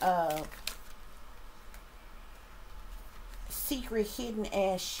kind of secret hidden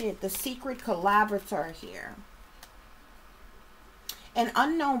ass shit. The secret collaborator here. An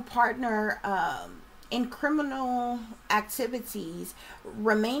unknown partner in criminal activities,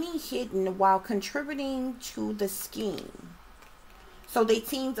 remaining hidden while contributing to the scheme. So they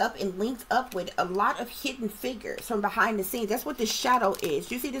teamed up and linked up with a lot of hidden figures from behind the scenes. That's what the shadow is.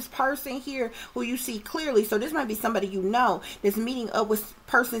 You see this person here who you see clearly. So this might be somebody you know that's meeting up with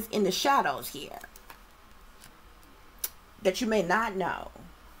persons in the shadows here that you may not know.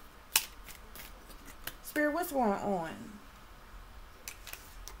 Spirit, what's going on?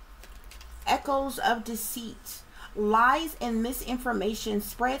 Echoes of deceit. Lies and misinformation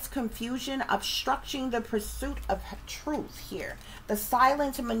spreads confusion, obstructing the pursuit of truth here. The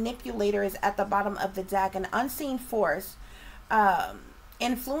silent manipulator is at the bottom of the deck. An unseen force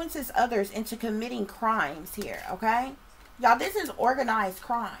influences others into committing crimes here, okay? Y'all, this is organized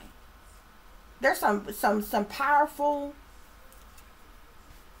crime. There's some powerful,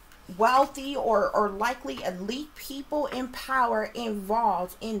 wealthy or likely elite people in power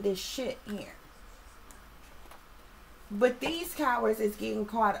involved in this shit here. But these cowards is getting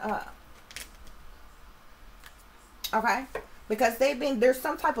caught up. Okay? Because there's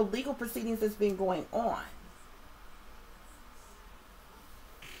some type of legal proceedings that's been going on.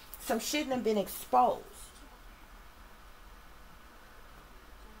 Some shit have been exposed.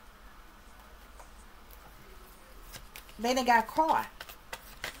 They done got caught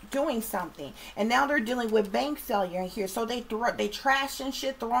doing something, and now they're dealing with bank failure in here. So they trashing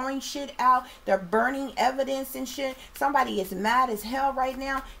shit, throwing shit out, they're burning evidence and shit. Somebody is mad as hell right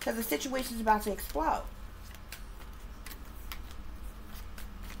now because the situation is about to explode.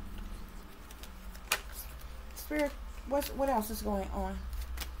 Spirit, what else is going on?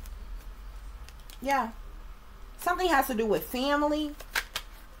 Yeah, something has to do with family.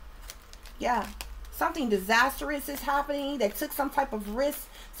 Yeah, something disastrous is happening. They took some type of risk.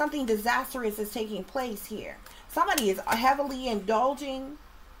 Something disastrous is taking place here. Somebody is heavily indulging,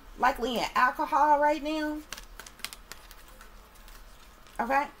 likely in alcohol right now.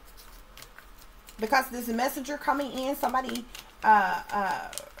 Okay? Because this messenger coming in, somebody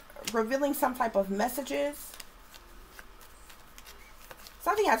revealing some type of messages.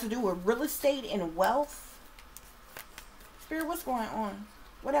 Something has to do with real estate and wealth. Spirit, what's going on?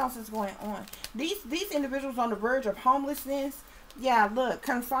 What else is going on? These individuals on the verge of homelessness. Yeah, look,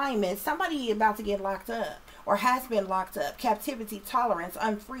 confinement. Somebody about to get locked up or has been locked up. Captivity, tolerance,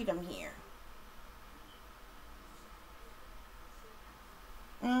 unfreedom here.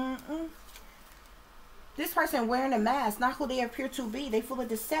 This person wearing a mask, not who they appear to be. They full of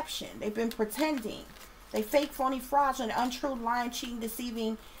deception. They've been pretending. They fake, phony, fraudulent, untrue, lying, cheating,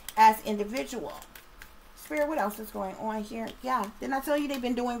 deceiving as individual. Spirit, what else is going on here? Yeah, didn't I tell you they've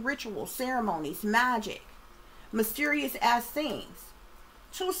been doing rituals, ceremonies, magic, mysterious ass things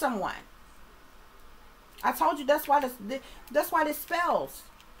to someone? I told you that's why this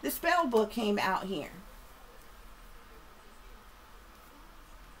spell book came out here.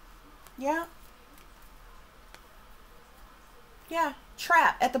 Yeah. Yeah,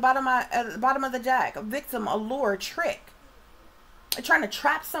 trap at the bottom of the deck. A victim, a lure, trick. They're trying to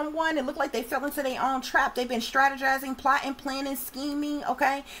trap someone. It looked like they fell into their own trap. They've been strategizing, plotting, planning, scheming,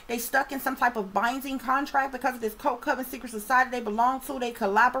 okay? They stuck in some type of binding contract because of this cult coven secret society they belong to. They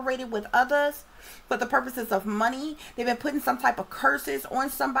collaborated with others for the purposes of money. They've been putting some type of curses on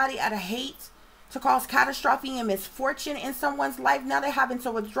somebody out of hate to cause catastrophe and misfortune in someone's life. Now they're having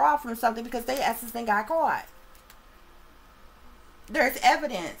to withdraw from something because they essence got caught. There's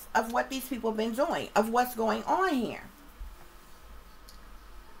evidence of what these people have been doing, of what's going on here.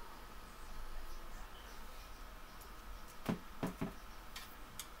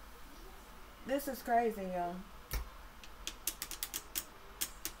 This is crazy, y'all.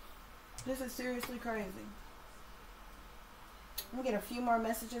 This is seriously crazy. Let me get a few more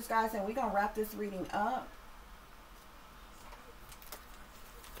messages, guys, and we're going to wrap this reading up.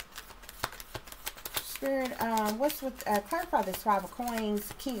 Spirit, what's with, clarify this Five of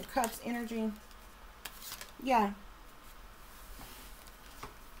Coins, King of Cups energy. Yeah.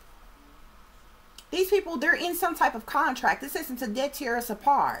 These people, they're in some type of contract. This isn't to dead tear us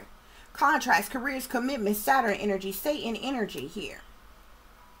apart. Contracts, careers, commitments, Saturn energy, Satan energy here.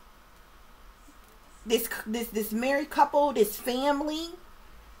 This married couple, this family,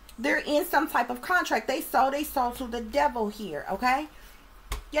 they're in some type of contract. They sold to the devil here, okay?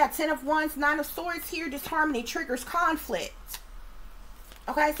 Yeah, 10 of Wands, 9 of Swords here. Disharmony triggers conflict.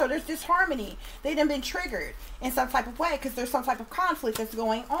 Okay, so there's disharmony. They done been triggered in some type of way because there's some type of conflict that's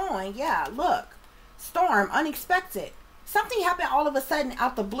going on. Yeah, look. Storm, unexpected. Something happened all of a sudden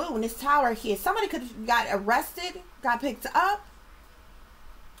out the blue in this tower here. Somebody could have got arrested, got picked up.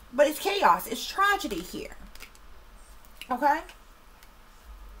 But it's chaos. It's tragedy here. Okay?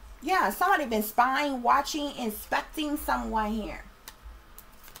 Yeah, somebody been spying, watching, inspecting someone here.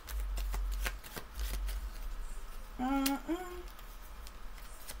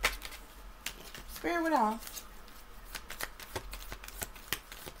 Spirit, what else?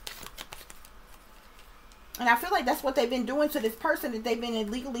 And I feel like that's what they've been doing to this person that they've been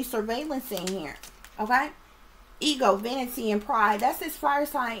illegally surveillancing here. Okay? Ego, vanity, and pride. That's this fire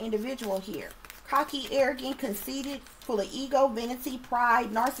sign individual here. Cocky, arrogant, conceited, full of ego, vanity,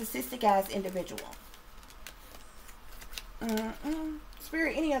 pride, narcissistic ass individual.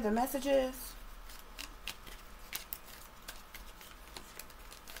 Spirit, any other messages?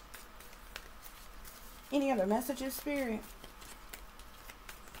 Any other messages, Spirit?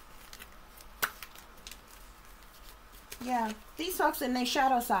 Yeah, these folks in their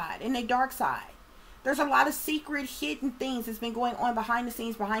shadow side, in their dark side. There's a lot of secret, hidden things that's been going on behind the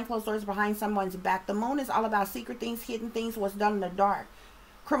scenes, behind closed doors, behind someone's back. The moon is all about secret things, hidden things, what's done in the dark.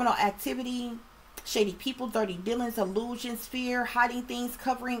 Criminal activity, shady people, dirty dealings, illusions, fear, hiding things,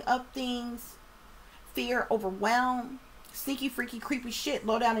 covering up things, fear, overwhelm, sneaky, freaky, creepy shit,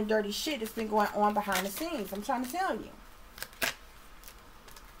 low down and dirty shit that's been going on behind the scenes. I'm trying to tell you.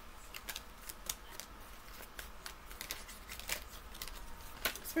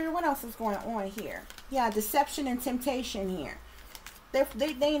 Spirit, what else is going on here? Yeah, deception and temptation here. They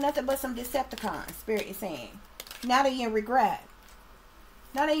ain't nothing but some Decepticons, Spirit is saying. Now they in regret.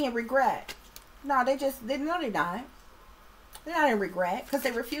 Now they in regret. No, no, they're not. They're not in regret because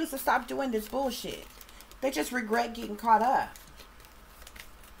they refuse to stop doing this bullshit. They just regret getting caught up.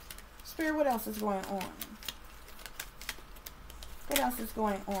 Spirit, what else is going on? What else is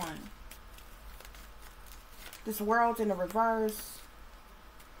going on? This world in the reverse.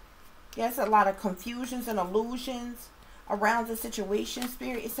 Yes, a lot of confusions and illusions around the situation,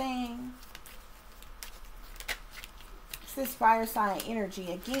 Spirit is saying. It's this fire sign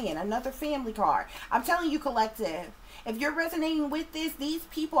energy. Again, another family card. I'm telling you, collective, if you're resonating with this, these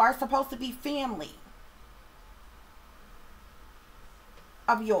people are supposed to be family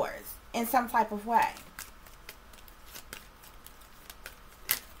of yours in some type of way.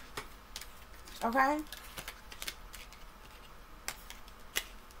 Okay?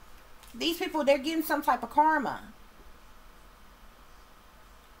 These people, they're getting some type of karma.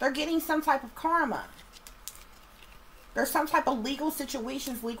 They're getting some type of karma. There's some type of legal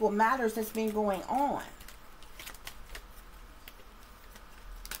situations, legal matters that's been going on.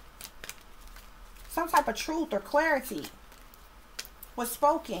 Some type of truth or clarity was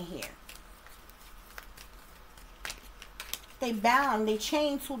spoken here. They bound, they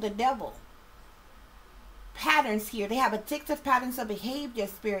chained to the devil. Patterns here. They have addictive patterns of behavior,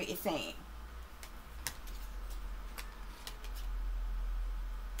 Spirit is saying.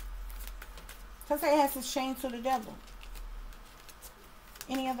 Because they has this chain to the devil.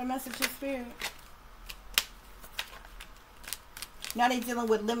 Any other messages, Spirit? Now they're dealing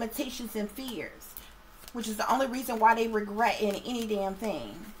with limitations and fears, which is the only reason why they regret in any damn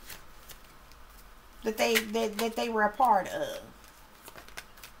thing that they were a part of.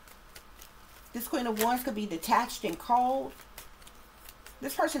 This Queen of Wands could be detached and cold.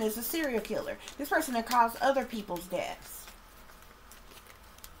 This person is a serial killer. This person that caused other people's deaths.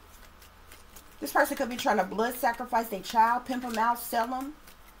 This person could be trying to blood sacrifice their child, pimp them out, sell them.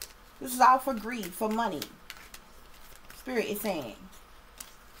 This is all for greed, for money. Spirit is saying.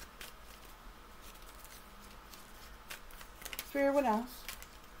 Spirit, what else?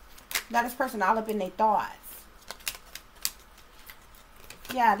 Now this person all up in their thoughts.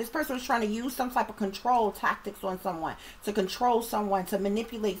 Yeah, this person was trying to use some type of control tactics on someone. To control someone, to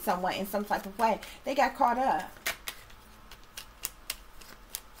manipulate someone in some type of way. They got caught up.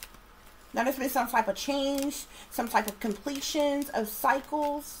 Now there's been some type of change. Some type of completions of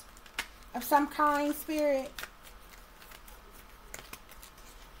cycles of some kind, Spirit.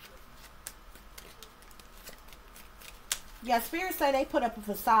 Yeah, Spirit say they put up a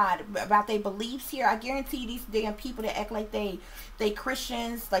facade about their beliefs here. I guarantee you these damn people that act like they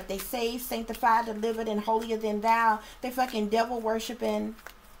Christians, like they saved, sanctified, delivered, and holier than thou. They fucking devil worshiping,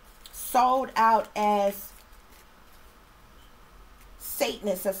 sold out as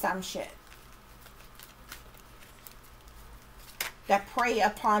Satanists or some shit. That prey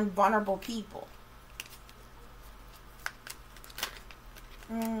upon vulnerable people.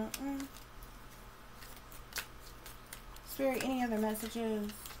 Spirit, any other messages?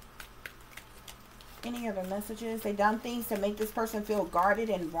 Any other messages? They done things to make this person feel guarded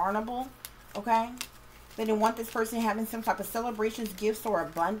and vulnerable. Okay? They didn't want this person having some type of celebrations, gifts, or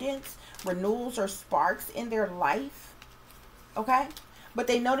abundance, renewals, or sparks in their life. Okay? But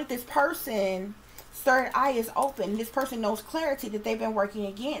they know that this person, third eye is open. This person knows clarity that they've been working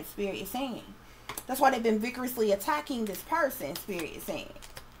against, Spirit is saying. That's why they've been vigorously attacking this person, Spirit is saying.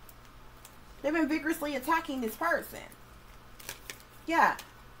 They've been vigorously attacking this person. Yeah,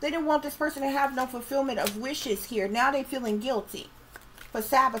 they didn't want this person to have no fulfillment of wishes here. Now they're feeling guilty for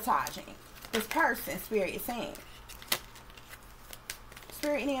sabotaging this person, Spirit is saying.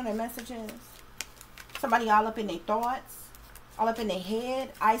 Spirit, any other messages? Somebody all up in their thoughts, all up in their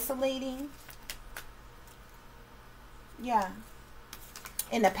head, isolating. Yeah.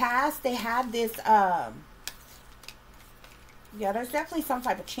 In the past, they had this, yeah, there's definitely some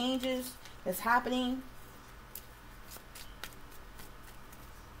type of changes that's happening.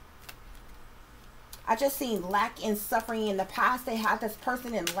 I just seen lack and suffering. In the past, they had this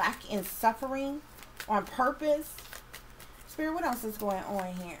person in lack and suffering on purpose. Spirit, what else is going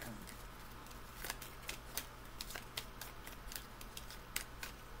on here?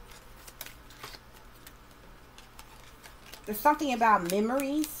 There's something about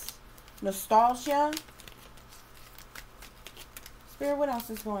memories, nostalgia. Spirit, what else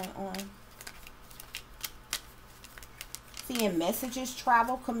is going on? Seeing messages,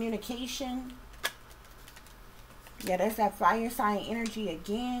 travel, communication. Yeah, there's that fire sign energy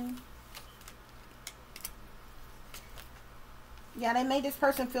again. Yeah, they made this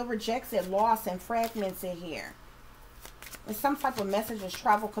person feel rejected, lost, and fragmented here. With some type of messages,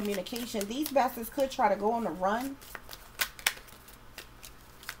 travel, communication. These bastards could try to go on the run.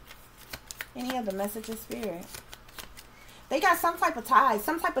 Any other messages, Spirit? They got some type of ties,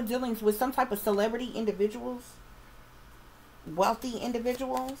 some type of dealings with some type of celebrity individuals. Wealthy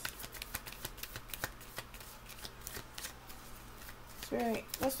individuals. Spirit,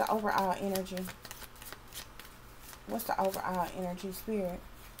 what's the overall energy? What's the overall energy, Spirit?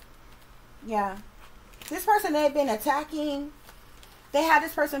 Yeah. This person they've been attacking, they had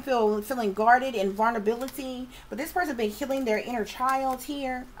this person feeling guarded and vulnerability. But this person been healing their inner child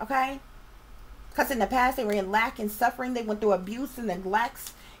here, okay? Because in the past, they were in lack and suffering. They went through abuse and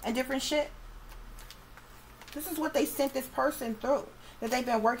neglects and different shit. This is what they sent this person through. That they've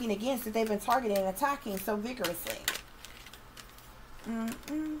been working against, that they've been targeting and attacking so vigorously.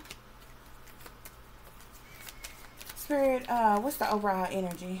 Spirit, what's the overall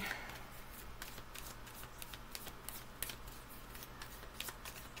energy?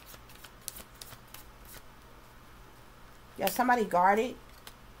 Yeah, somebody guarded.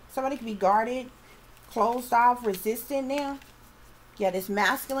 Somebody could be guarded, closed off, resistant now. Yeah, this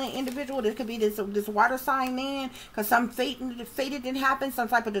masculine individual. This could be this water sign man. Because some fated didn't happen. Some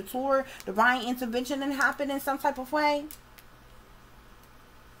type of detour, divine intervention didn't happen in some type of way.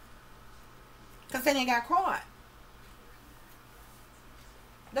 Because then they got caught.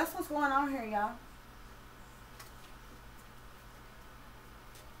 That's what's going on here, y'all.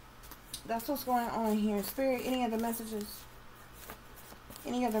 That's what's going on here. Spirit, any other messages?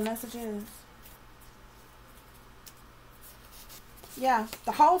 Any other messages? Yeah,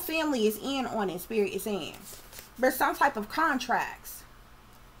 the whole family is in on it, Spirit is in. There's some type of contracts.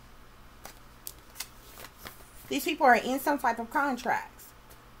 These people are in some type of contracts.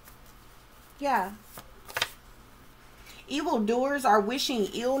 Yeah. Evildoers are wishing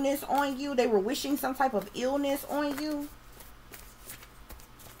illness on you. They were wishing some type of illness on you.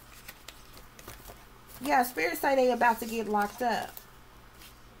 Yeah, Spirit say they about to get locked up.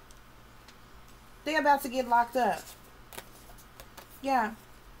 They're about to get locked up. Yeah.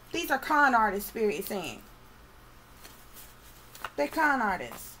 These are con artists, Spirit is saying. They con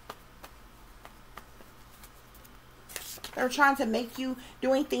artists. They're trying to make you,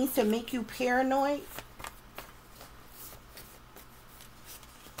 doing things to make you paranoid.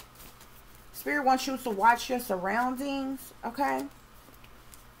 Spirit wants you to watch your surroundings, okay?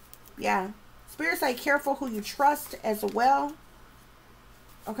 Yeah. Spirit say careful who you trust as well,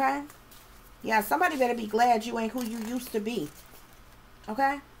 okay? Yeah, somebody better be glad you ain't who you used to be,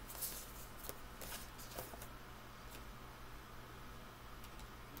 okay?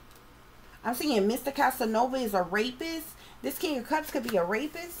 I'm seeing Mr. Casanova is a rapist. This King of Cups could be a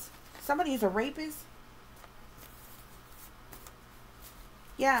rapist. Somebody is a rapist.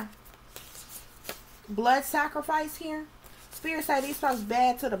 Yeah. Blood sacrifice here. Spirit say these folks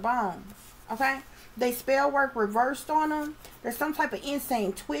bad to the bone. Okay? They spell work reversed on them. There's some type of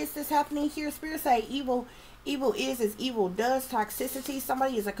insane twist that's happening here. Spirit say evil is as evil does. Toxicity.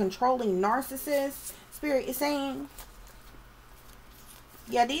 Somebody is a controlling narcissist. Spirit is saying.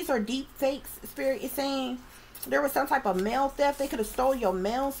 Yeah, these are deep fakes. Spirit is saying there was some type of mail theft. They could have stole your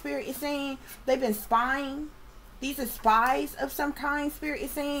mail. Spirit is saying they've been spying. These are spies of some kind. Spirit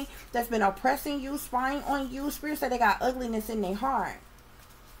is saying that's been oppressing you, spying on you. Spirit said they got ugliness in their heart.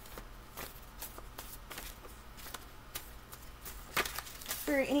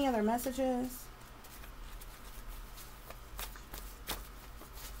 Spirit, any other messages?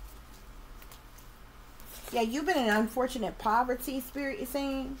 Yeah, you've been in unfortunate poverty, Spirit is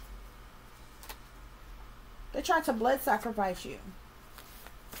saying. They tried to blood sacrifice you.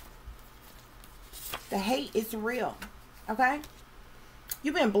 The hate is real. Okay?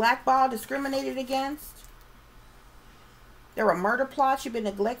 You've been blackballed, discriminated against. There were murder plots. You've been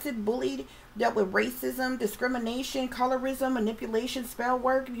neglected, bullied, dealt with racism, discrimination, colorism, manipulation, spell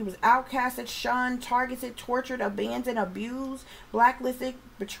work. You was outcasted, shunned, targeted, tortured, abandoned, abused, blacklisted,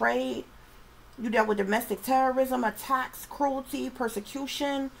 betrayed. You dealt with domestic terrorism, attacks, cruelty,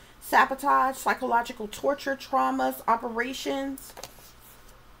 persecution, sabotage, psychological torture, traumas, operations.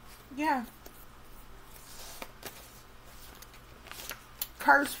 Yeah.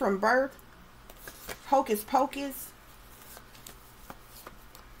 Curse from birth. Hocus pocus.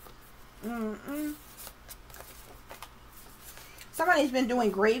 Somebody's been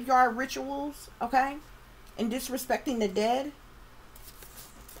doing graveyard rituals, okay? And disrespecting the dead.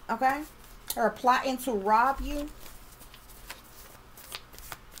 Okay? Or plotting to rob you.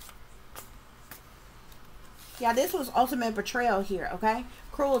 Yeah, this was ultimate betrayal here, okay?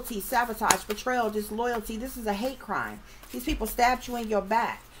 Cruelty, sabotage, betrayal, disloyalty. This is a hate crime. These people stabbed you in your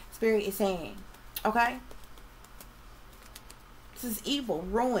back. Spirit is saying, okay? This is evil,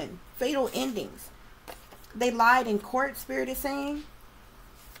 ruin, fatal endings. They lied in court, Spirit is saying.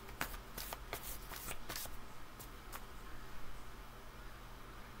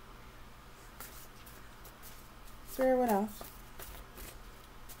 Spirit, what else?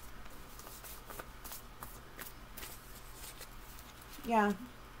 Yeah.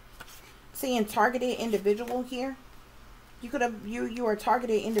 Seeing targeted individual here. You could have, you are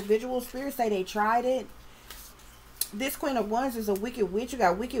targeted individual. Spirit say they tried it. This Queen of Wands is a wicked witch. You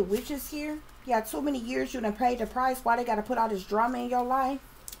got wicked witches here. You got too many years you done paid the price. Why they got to put all this drama in your life?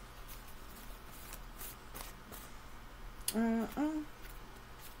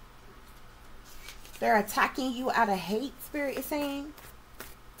 They're attacking you out of hate, Spirit is saying.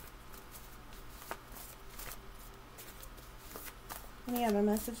 Any other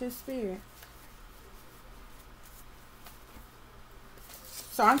messages, Spirit?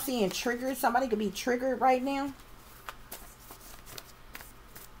 So I'm seeing triggers. Somebody could be triggered right now.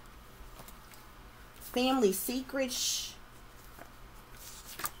 Family secrets.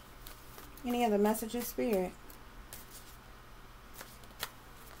 Any other messages, Spirit?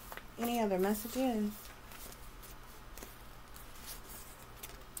 Any other messages?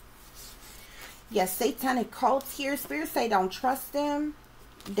 Yes, satanic cults here. Spirit say don't trust them.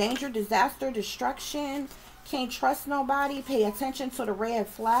 Danger, disaster, destruction. Can't trust nobody. Pay attention to the red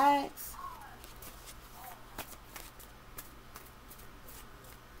flags.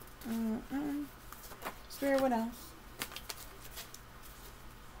 Spirit, what else?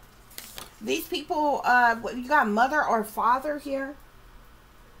 These people, you got mother or father here.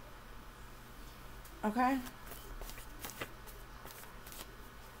 Okay.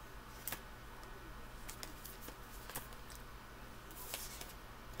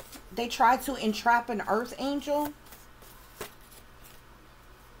 They tried to entrap an earth angel.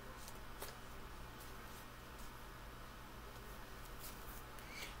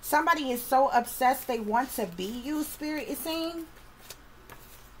 Somebody is so obsessed they want to be you, Spirit is saying.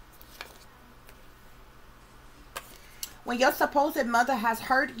 When your supposed mother has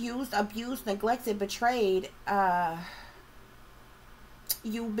hurt, used, abused, neglected, betrayed,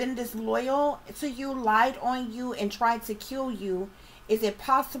 you've been disloyal to you, lied on you, and tried to kill you. Is it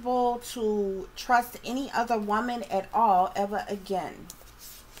possible to trust any other woman at all ever again?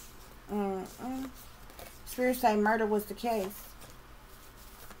 Spirit say murder was the case.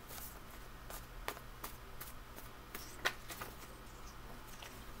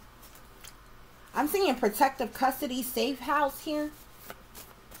 I'm seeing protective custody, safe house here.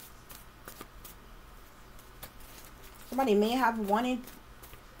 Somebody may have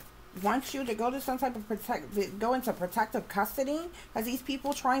wants you to go to some type of go into protective custody, because these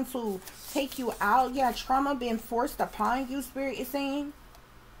people trying to take you out. Yeah, trauma being forced upon you, Spirit is saying.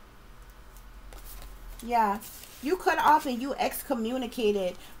 Yeah, you cut off and you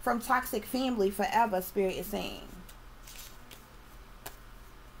excommunicated from toxic family forever, Spirit is saying.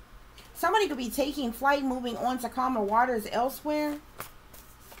 Somebody could be taking flight, moving on to calmer waters elsewhere.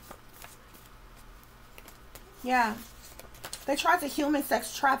 Yeah. They try to human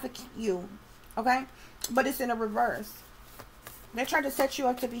sex traffic you, okay? But it's in a reverse. They try to set you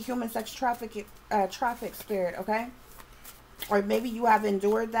up to be human sex traffic, Spirit, okay? Or maybe you have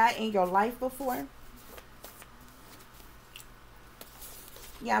endured that in your life before.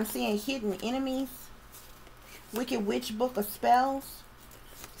 Yeah, I'm seeing hidden enemies. Wicked Witch, Book of Spells.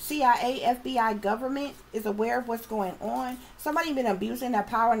 CIA, FBI, government is aware of what's going on. Somebody been abusing their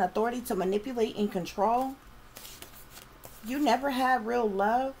power and authority to manipulate and control. You never had real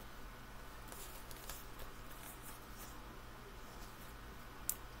love.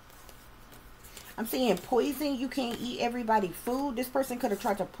 I'm seeing poison. You can't eat everybody's food. This person could have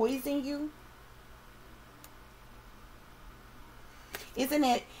tried to poison you. Isn't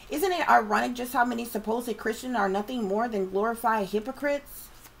it ironic just how many supposed Christians are nothing more than glorified hypocrites?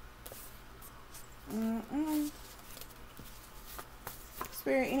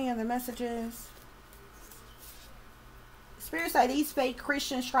 Spirit, any other messages? Spirit say these fake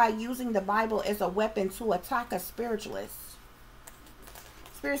Christians try using the Bible as a weapon to attack a spiritualist.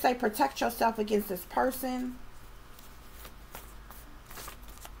 Spirit say protect yourself against this person.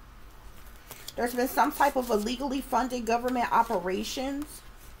 There's been some type of illegally funded government operations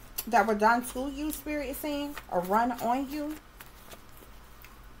that were done to you, Spirit is saying, or run on you.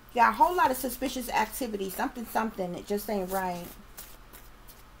 Yeah, a whole lot of suspicious activity. Something. It just ain't right.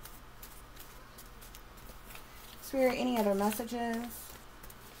 Spirit, any other messages?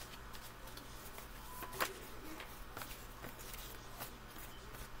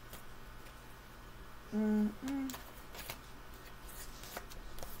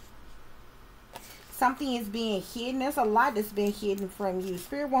 Something is being hidden. There's a lot that's been hidden from you.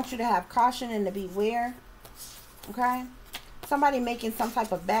 Spirit wants you to have caution and to beware. Okay? Somebody making some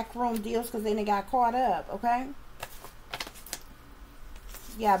type of backroom deals because they done got caught up. Okay?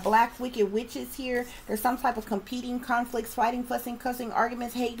 Yeah, black wicked witches here. There's some type of competing conflicts, fighting, fussing, cussing,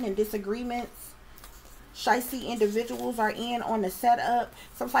 arguments, hating, and disagreements. Shicey individuals are in on the setup.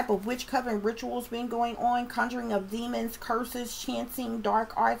 Some type of witch coven rituals been going on. Conjuring of demons, curses, chanting,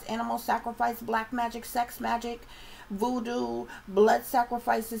 dark arts, animal sacrifice, black magic, sex magic, voodoo, blood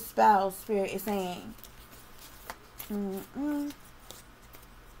sacrifices, spells, Spirit is saying.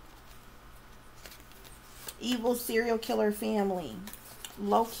 Evil serial killer family.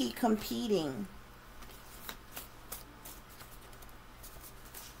 Low-key competing.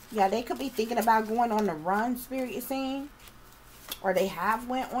 Yeah, they could be thinking about going on the run, Spirit is saying. Or they have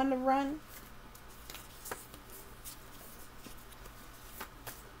went on the run.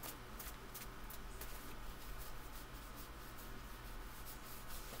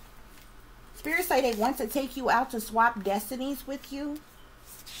 Spirit say they want to take you out to swap destinies with you.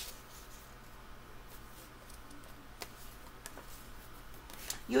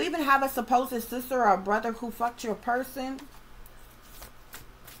 You even have a supposed sister or a brother who fucked your person.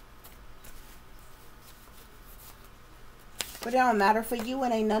 But it don't matter for you,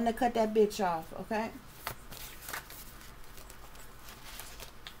 and ain't nothing to cut that bitch off, okay?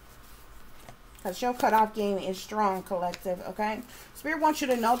 Because your cutoff game is strong, collective, okay? Spirit wants you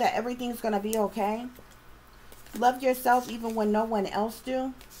to know that everything's going to be okay. Love yourself even when no one else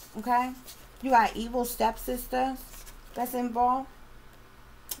do, okay? You got evil stepsisters that's involved.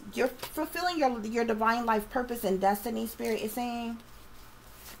 You're fulfilling your divine life purpose and destiny, Spirit is saying.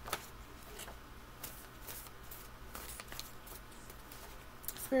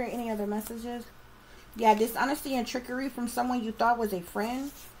 Spirit, any other messages? Yeah, dishonesty and trickery from someone you thought was a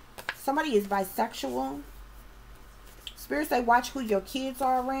friend. Somebody is bisexual. Spirits, they watch who your kids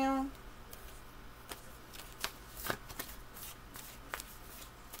are around.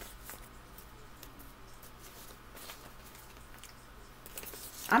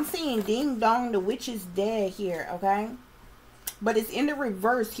 I'm seeing ding dong, the witch is dead here, okay? but it's in the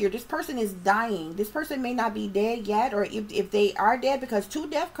reverse here. This person is dying. This person may not be dead yet, or if they are dead, because 2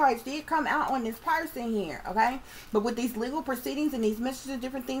 death cards did come out on this person here, okay? But with these legal proceedings and these messages and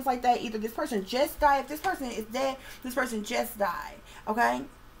different things like that, either this person just died, if this person is dead, this person just died, okay?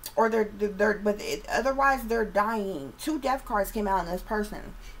 Or otherwise they're dying. 2 death cards came out on this person.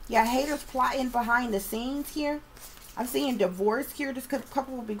 Yeah, haters plotting behind the scenes here. I'm seeing divorce here. This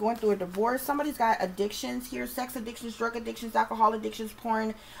couple will be going through a divorce. Somebody's got addictions here. Sex addictions, drug addictions, alcohol addictions,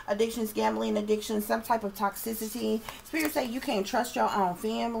 porn addictions, gambling addictions, some type of toxicity. Spirit say you can't trust your own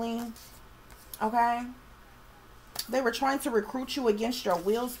family. Okay? They were trying to recruit you against your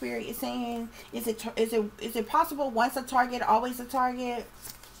will, Spirit is saying. Is it possible once a target, always a target?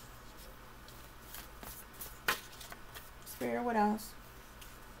 Spirit, what else?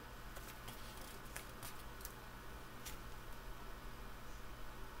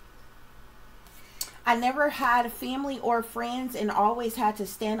 I never had family or friends and always had to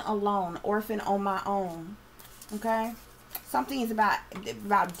stand alone, orphan on my own. Okay? Something is about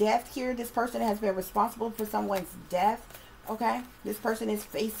death here. This person has been responsible for someone's death. Okay? This person is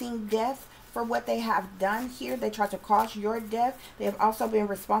facing death for what they have done here. They tried to cause your death. They have also been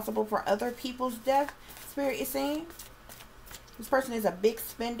responsible for other people's death. Spirit is saying. This person is a big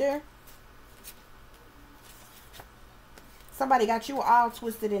spender. Somebody got you all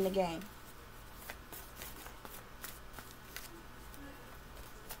twisted in the game.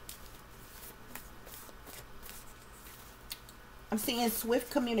 I'm seeing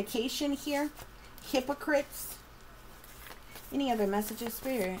swift communication here. Hypocrites. Any other messages,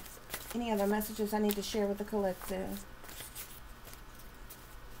 Spirit? Any other messages I need to share with the collective?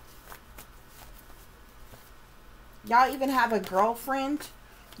 Y'all even have a girlfriend.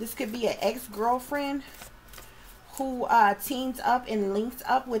 This could be an ex-girlfriend who teams up and links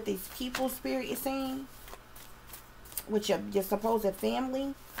up with these people, Spirit is saying. With your supposed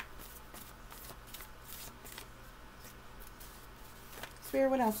family. Spirit,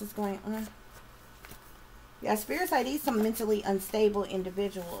 what else is going on? Yeah, Spirit say these some mentally unstable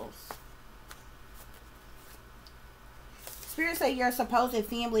individuals. Spirit say your supposed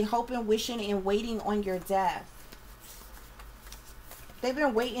family hoping, wishing, and waiting on your death. They've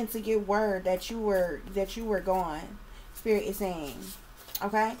been waiting to get word that you were gone. Spirit is saying.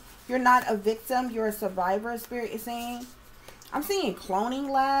 Okay? You're not a victim, you're a survivor, Spirit is saying. I'm seeing cloning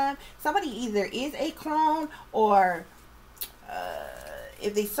lab. Somebody either is a clone or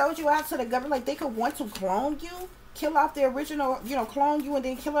if they sold you out to the government, like they could want to clone you, kill off the original, you know, clone you and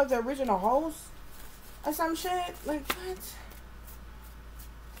then kill off the original host or some shit. Like what?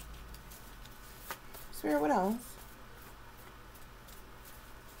 Spirit, what else?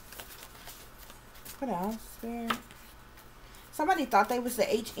 What else, Spirit? Somebody thought they was the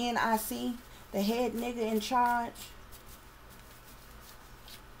HNIC, the head nigga in charge.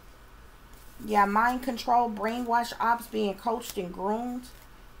 Yeah, mind control, brainwash ops, being coached and groomed.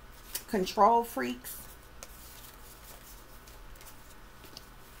 Control freaks.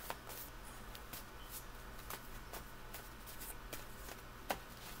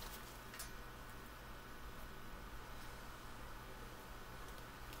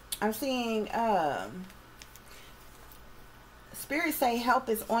 I'm seeing Spirit say help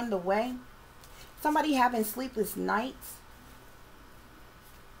is on the way. Somebody having sleepless nights.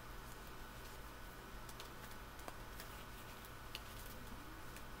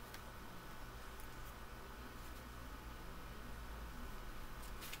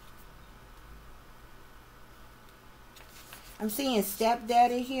 I'm seeing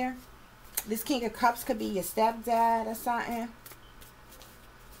stepdaddy here. This King of Cups could be your stepdad or something.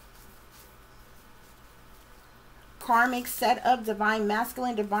 Karmic setup, divine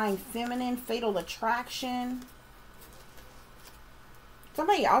masculine, divine feminine, fatal attraction.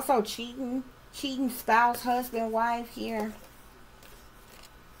 Somebody also cheating. Cheating spouse, husband, wife here.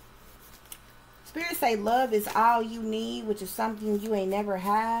 Spirit say love is all you need, which is something you ain't never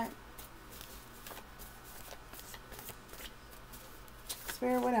had.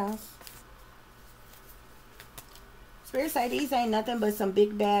 Spirit, what else? Spirit say these ain't nothing but some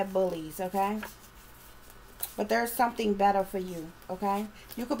big bad bullies, okay? But there's something better for you, okay?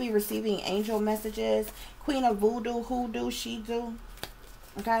 You could be receiving angel messages. Queen of Voodoo, Hoodoo, She Do,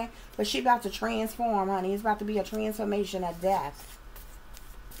 okay? But she about to transform, honey. It's about to be a transformation of death.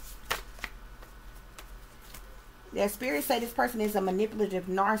 Yeah, Spirit say this person is a manipulative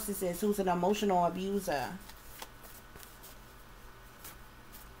narcissist who's an emotional abuser.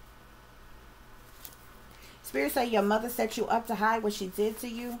 Spirit say your mother set you up to hide what she did to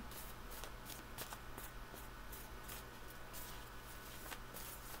you.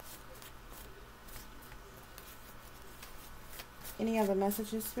 Any other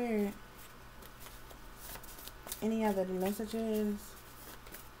messages, Spirit? Any other messages?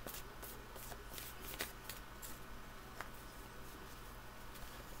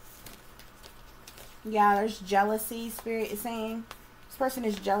 Yeah, there's jealousy, Spirit is saying. This person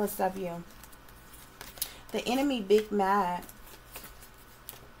is jealous of you. The enemy big mad.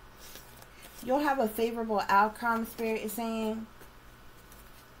 You'll have a favorable outcome, Spirit is saying.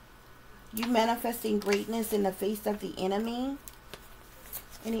 You manifesting greatness in the face of the enemy.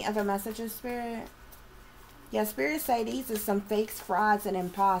 Any other messages, Spirit? Yeah, Spirit say these are some fakes, frauds, and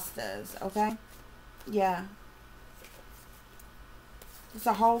imposters, okay? Yeah. It's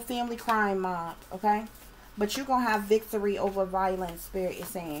a whole family crime mob, okay? But you're going to have victory over violence, Spirit is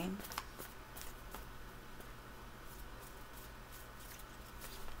saying.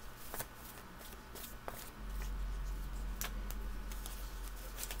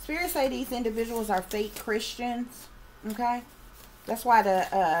 Spirit say these individuals are fake Christians, okay? That's why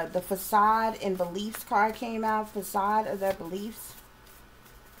the facade and beliefs card came out, facade of their beliefs.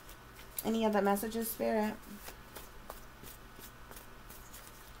 Any other messages, Spirit?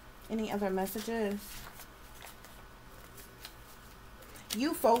 Any other messages?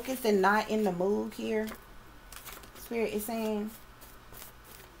 You focused and not in the mood here, Spirit is saying.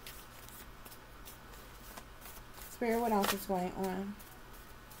 Spirit, what else is going on?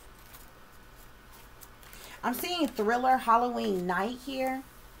 I'm seeing thriller Halloween night here.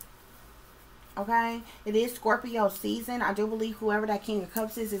 Okay. It is Scorpio season. I do believe whoever that King of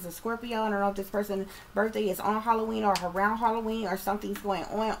Cups is a Scorpio. I don't know if this person's birthday is on Halloween or around Halloween or something's going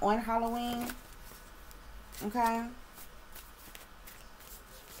on Halloween. Okay.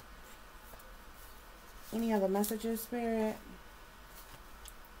 Any other messages, Spirit?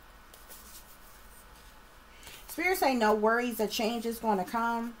 Spirit say no worries, a change is going to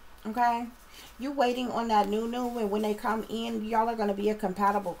come. Okay. You waiting on that new, and when they come in, y'all are going to be a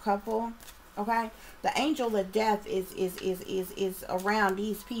compatible couple. Okay. The angel of death is around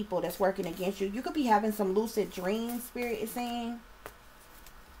these people that's working against you. You could be having some lucid dreams, Spirit is saying.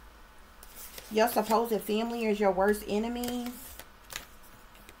 Your supposed family is your worst enemies.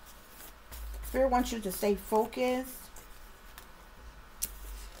 Spirit wants you to stay focused.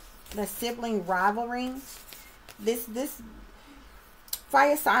 The sibling rivalry. This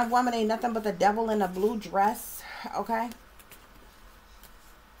fire sign woman ain't nothing but the devil in a blue dress. Okay.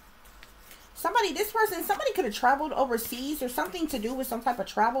 Somebody could have traveled overseas or something to do with some type of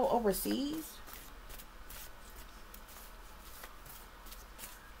travel overseas.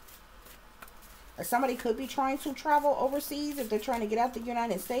 Or somebody could be trying to travel overseas if they're trying to get out the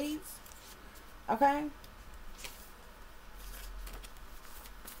United States. Okay.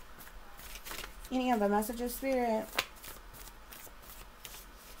 Any other messages, Spirit?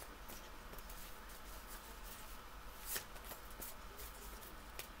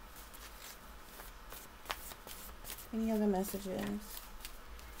 Any other messages?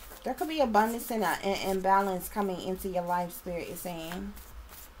 There could be abundance and balance coming into your life, Spirit is saying.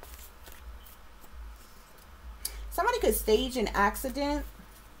 Somebody could stage an accident.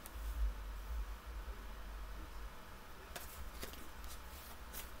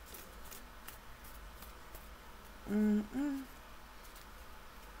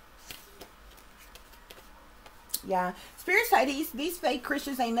 Yeah. Spirit say these fake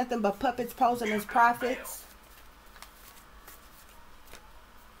Christians ain't nothing but puppets posing as prophets.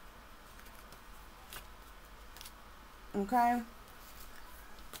 Okay.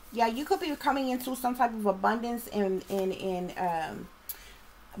 Yeah, you could be coming into some type of abundance and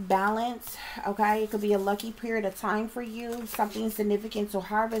balance. Okay. It could be a lucky period of time for you. Something significant to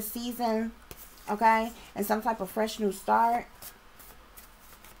harvest season. Okay. And some type of fresh new start.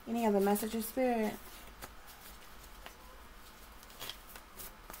 Any other messages, Spirit?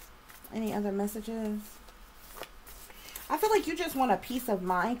 Any other messages? I feel like you just want a peace of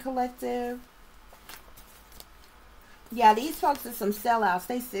mind, collective. Yeah, these folks are some sellouts.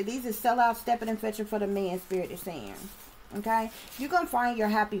 They said these are sellouts stepping and fetching for the man, Spirit is saying. Okay? You're going to find your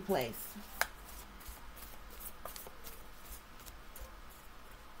happy place.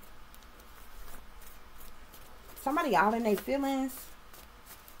 Somebody out in their feelings.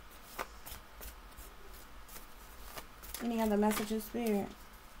 Any other messages, Spirit?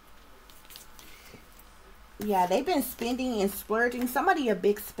 Yeah, they've been spending and splurging. Somebody a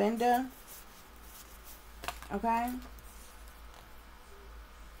big spender. Okay?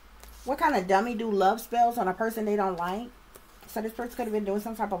 What kind of dummy do love spells on a person they don't like? So this person could have been doing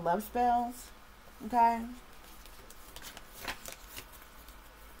some type of love spells. Okay?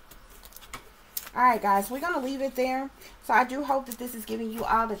 All right, guys, we're going to leave it there. So I do hope that this is giving you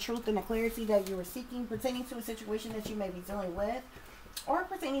all the truth and the clarity that you were seeking pertaining to a situation that you may be dealing with, or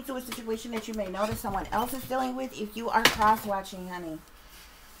pertaining to a situation that you may notice someone else is dealing with if you are cross-watching, honey.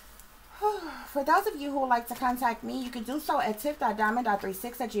 For those of you who would like to contact me, you can do so at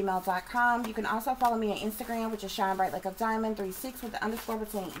tiff.diamond.36@gmail.com. You can also follow me on Instagram, which is Shine Bright Like a Diamond 36 with the underscore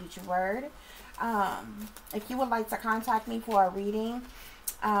between each word. If you would like to contact me for a reading,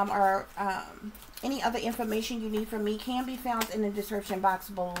 or any other information you need from me can be found in the description box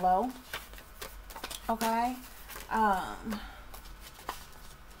below. Okay.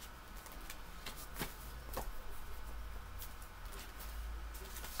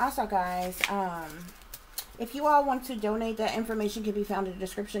 Also, guys, if you all want to donate, that information can be found in the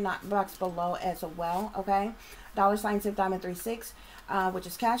description box below as well. Okay. $Tiff-Diamond36, which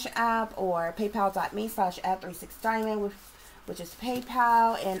is Cash App, or paypal.me/@36diamond, which is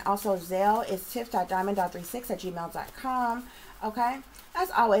PayPal, and also Zelle is tiff.diamond.36@gmail.com. Okay. As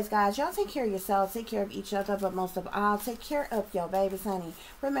always, guys, y'all take care of yourselves, take care of each other, but most of all, take care of your babies, honey.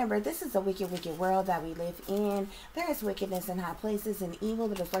 Remember, this is a wicked, wicked world that we live in. There is wickedness in high places and evil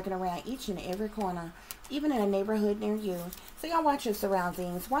that is lurking around each and every corner, even in a neighborhood near you. So y'all watch your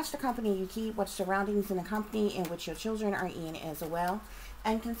surroundings. Watch the company you keep. Watch surroundings in the company in which your children are in as well.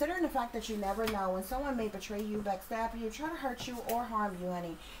 And considering the fact that you never know when someone may betray you, backstab you, try to hurt you, or harm you,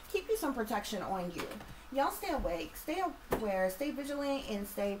 honey, keep you some protection on you. Y'all stay awake, stay aware, stay vigilant, and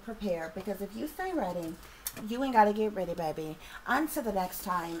stay prepared. Because if you stay ready, you ain't got to get ready, baby. Until the next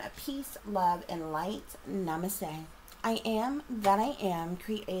time, peace, love, and light. Namaste. I am that I am,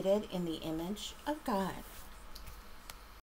 created in the image of God.